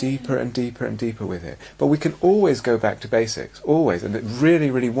 gradually deeper and deeper and deeper with it. But we can always go back to basics, always, and I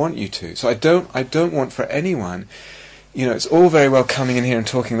really, really want you to. So I don't want for anyone, it's all very well coming in here and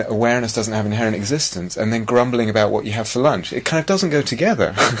talking that awareness doesn't have inherent existence, and then grumbling about what you have for lunch. It kind of doesn't go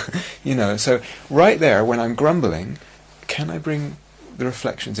together, So right there, when I'm grumbling, can I bring the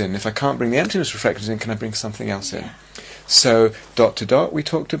reflections in? If I can't bring the emptiness reflections in, can I bring something else in? So dot to dot, we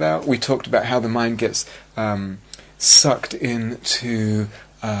talked about how the mind gets sucked into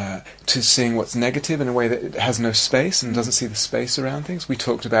to seeing what's negative in a way that it has no space and doesn't see the space around things. We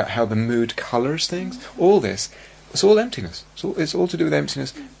talked about how the mood colours things. All this, it's all emptiness. It's all to do with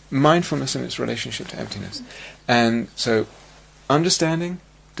emptiness, mindfulness and its relationship to emptiness. And so understanding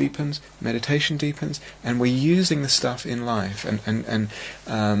deepens, meditation deepens, and we're using the stuff in life. And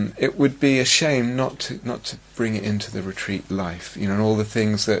it would be a shame not to bring it into the retreat life, and all the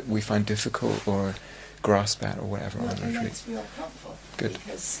things that we find difficult or grasp at or whatever on the And retreat. that's real helpful. Good.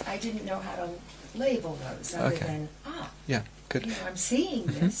 Because I didn't know how to label those other than, Yeah, good. I'm seeing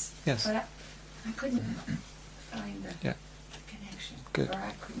this, Yes. but I couldn't find the Yeah. connection. Good. Or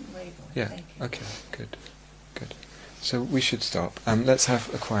I couldn't label it. Yeah, Thank you. okay, good. So we should stop. Let's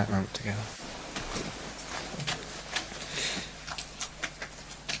have a quiet moment together.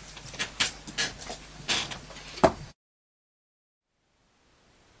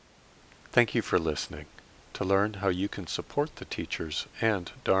 Thank you for listening. To learn how you can support the teachers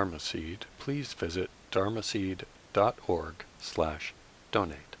and Dharma Seed, please visit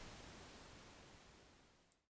dharmaseed.org/donate.